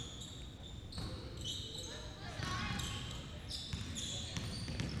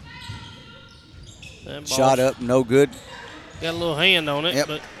 Shot up, no good. Got a little hand on it. Yep.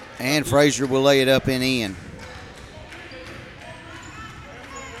 But and Frazier will lay it up and in.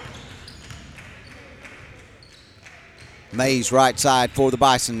 Mays right side for the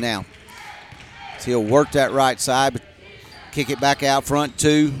Bison now. So he'll work that right side, but kick it back out front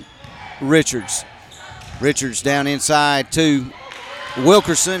to Richards. Richards down inside to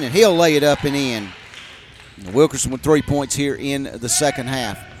Wilkerson, and he'll lay it up and in. Wilkerson with 3 points here in the second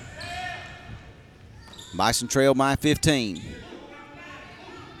half. Bison trail by 15.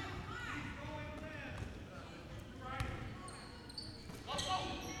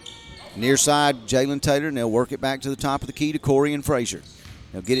 Near side, Jalen Taylor, and they'll work it back to the top of the key to Corey and Frazier.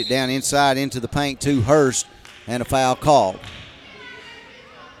 They'll get it down inside into the paint to Hurst, and a foul called.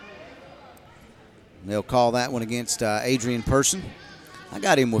 They'll call that one against Adrian Person. I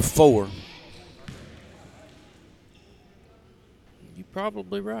got him with 4. You're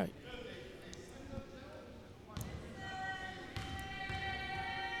probably right.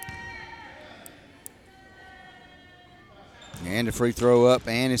 And a free throw up,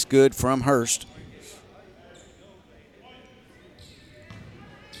 and it's good from Hurst.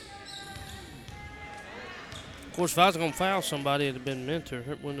 Of course, if I was going to foul somebody, it would have been Mentor.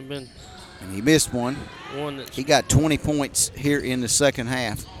 It wouldn't have been. And he missed one. He got 20 points here in the second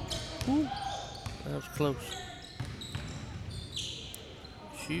half. Woo. That was close.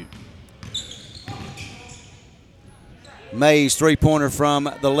 Shoot. Mays three-pointer from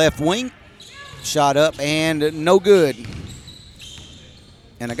the left wing. Shot up and no good.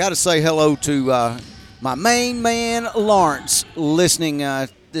 And I got to say hello to my main man, Lawrence, listening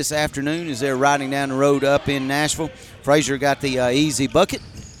this afternoon as they're riding down the road up in Nashville. Frazier got the easy bucket.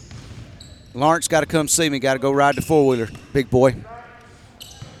 Lawrence got to come see me. Got to go ride the four-wheeler, big boy.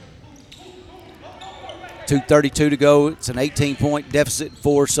 2:32 to go. It's an 18-point deficit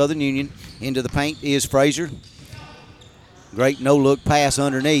for Southern Union. Into the paint is Frazier. Great no-look pass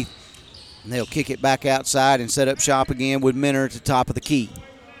underneath. And they'll kick it back outside and set up shop again with Minner at the top of the key.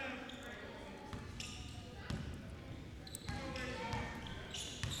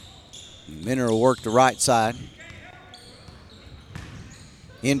 Minner will work the right side.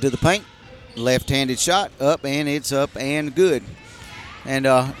 Into the paint. Left-handed shot. Up, and it's up and good. And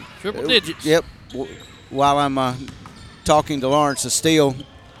triple digits. Yep. While I'm talking to Lawrence, a steal.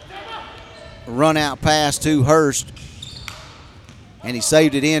 Run-out pass to Hurst. And he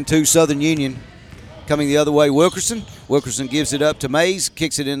saved it in to Southern Union. Coming the other way, Wilkerson. Wilkerson gives it up to Mays,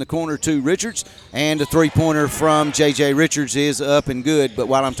 kicks it in the corner to Richards, and a three-pointer from J.J. Richards is up and good. But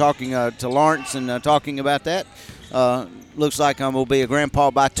while I'm talking to Lawrence and talking about that, looks like I'm going to be a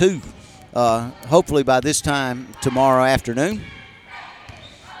grandpa by 2, hopefully by this time tomorrow afternoon.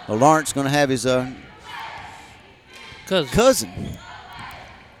 Well, Lawrence going to have his cousin,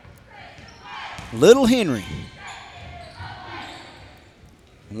 Little Henry.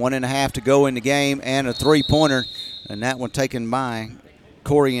 1.5 to go in the game, and a three-pointer, and that one taken by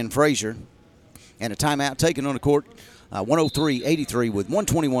Corian Frazier. And a timeout taken on the court. 103-83 with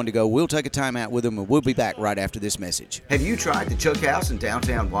 1:21 to go. We'll take a timeout with them, and we'll be back right after this message. Have you tried the Chuck House in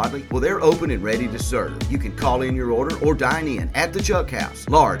downtown Wadley? Well, they're open and ready to serve. You can call in your order or dine in at the Chuck House.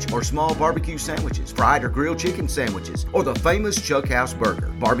 Large or small barbecue sandwiches, fried or grilled chicken sandwiches, or the famous Chuck House burger,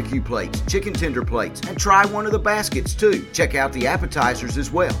 barbecue plates, chicken tender plates, and try one of the baskets too. Check out the appetizers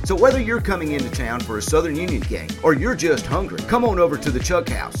as well. So whether you're coming into town for a Southern Union game or you're just hungry, come on over to the Chuck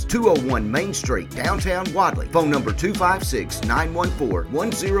House, 201 Main Street, downtown Wadley. Phone number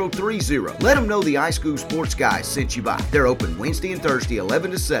 256-914-1030. Let them know the iSchool Sports Guys sent you by. They're open Wednesday and Thursday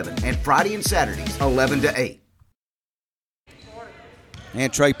 11 to 7 and Friday and Saturdays 11 to 8.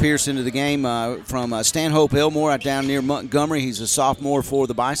 And Trey Pierce into the game from Stanhope Elmore down near Montgomery. He's a sophomore for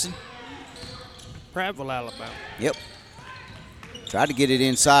the Bison. Prattville, Alabama. Yep. Tried to get it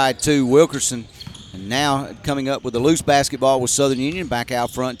inside to Wilkerson. And now coming up with a loose basketball with Southern Union. Back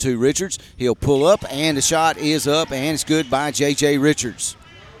out front to Richards. He'll pull up, and the shot is up, and it's good by J.J. Richards.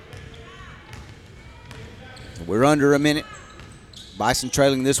 We're under a minute. Bison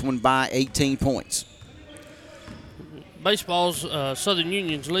trailing this one by 18 points. Baseball's Southern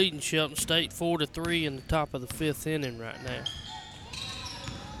Union's leading Shelton State 4-3 in the top of the 5th inning right now.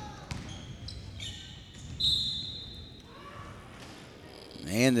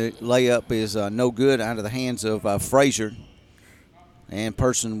 And the layup is no good out of the hands of Frazier. And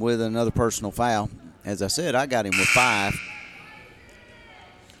Person with another personal foul. As I said, I got him with 5.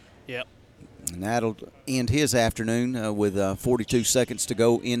 Yep. And that'll end his afternoon with 42 seconds to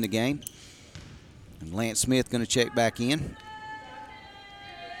go in the game. And Lance Smith going to check back in.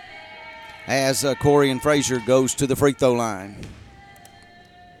 As Corey and Frazier goes to the free throw line.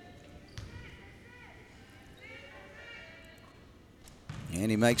 And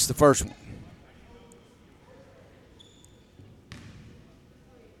he makes the first one.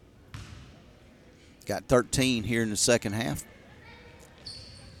 Got 13 here in the second half.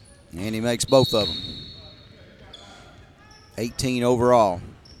 And he makes both of them. 18 overall.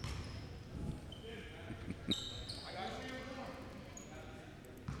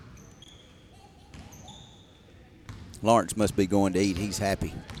 Lawrence must be going to eat. He's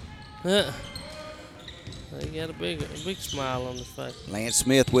happy. He got a big smile on his face. Lance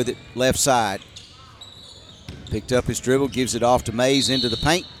Smith with it left side. Picked up his dribble, gives it off to Mays into the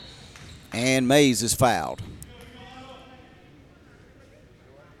paint, and Mays is fouled.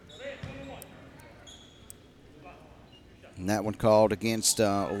 And that one called against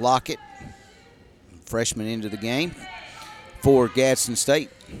Lockett, freshman into the game for Gadsden State.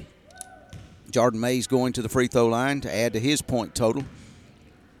 Jordan Mays going to the free throw line to add to his point total.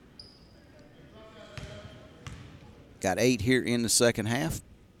 Got 8 here in the second half.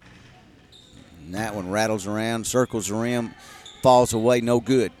 And that one rattles around, circles the rim, falls away, no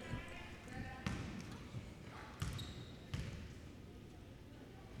good.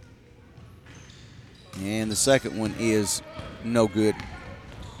 And the second one is no good.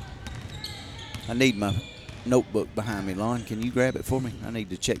 I need my notebook behind me, Lon. Can you grab it for me? I need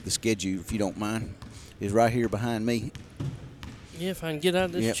to check the schedule, if you don't mind. It's right here behind me. Yeah, if I can get out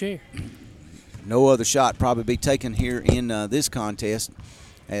of this chair. No other shot probably be taken here in this contest,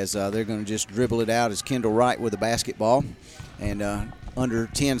 as they're going to just dribble it out as Kendall Wright with the basketball. And under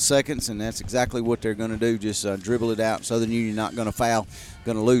 10 seconds, and that's exactly what they're going to do, just dribble it out. Southern Union not going to foul,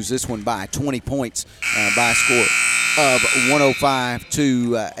 going to lose this one by 20 points by a score of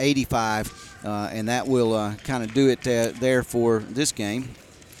 105-85, and that will kind of do it there for this game.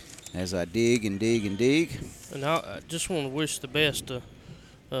 as I dig and dig and dig. And I just want to wish the best to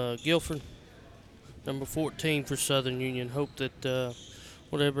Guilford, number 14 for Southern Union. Hope that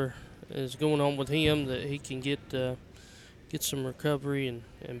whatever is going on with him, that he can get some recovery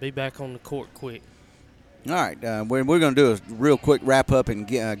and be back on the court quick. All right, we're going to do a real quick wrap-up and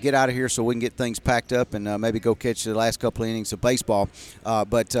get out of here so we can get things packed up and maybe go catch the last couple of innings of baseball.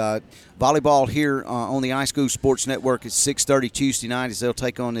 But volleyball here on the iSchool Sports Network at 6:30 Tuesday night as they'll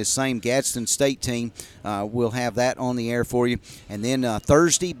take on this same Gadsden State team. We'll have that on the air for you. And then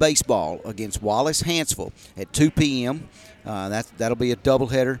Thursday, baseball against Wallace-Hansville at 2 p.m., that'll be a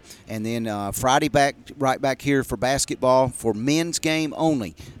doubleheader, and then Friday right back here for basketball for men's game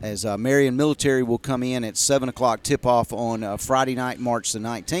only, as Marion Military will come in at 7 o'clock tip-off on Friday night, March the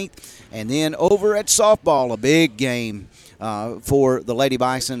 19th, and then over at softball, a big game for the Lady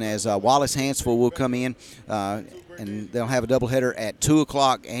Bison as Wallace-Hansville will come in, and they'll have a doubleheader at 2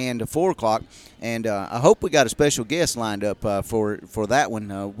 o'clock and 4 o'clock. And I hope we got a special guest lined up for that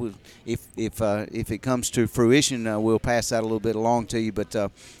one. If it comes to fruition, we'll pass that a little bit along to you. But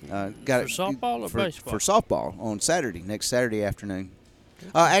got for softball or baseball? For softball on next Saturday afternoon.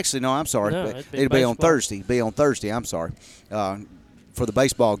 Actually, no, I'm sorry. No, it'll be on Thursday. I'm sorry. For the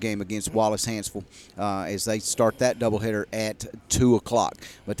baseball game against Wallace-Hansville as they start that doubleheader at 2 o'clock.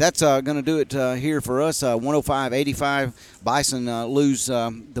 But that's going to do it here for us. 105-85, Bison lose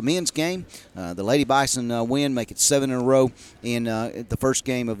the men's game. The Lady Bison win, make it 7 in a row in the first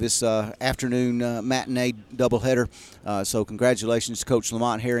game of this afternoon matinee doubleheader. So congratulations to Coach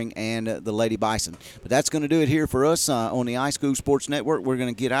Lamont Herring and the Lady Bison. But that's going to do it here for us on the iSchool Sports Network. We're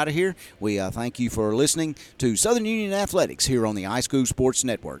going to get out of here. We thank you for listening to Southern Union Athletics here on the iSchool Sports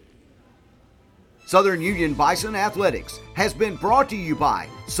Network. Southern Union Bison Athletics has been brought to you by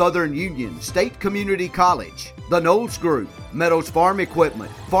Southern Union State Community College, the Knowles Group, Meadows Farm Equipment,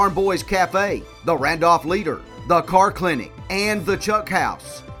 Farm Boys Cafe, the Randolph Leader, the Car Clinic, and the Chuck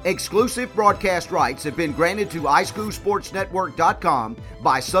House. Exclusive broadcast rights have been granted to iSchoolSportsNetwork.com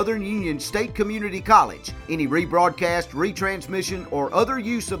by Southern Union State Community College. Any rebroadcast, retransmission, or other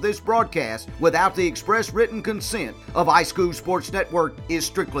use of this broadcast without the express written consent of iSchool Sports Network is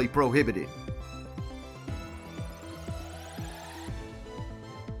strictly prohibited.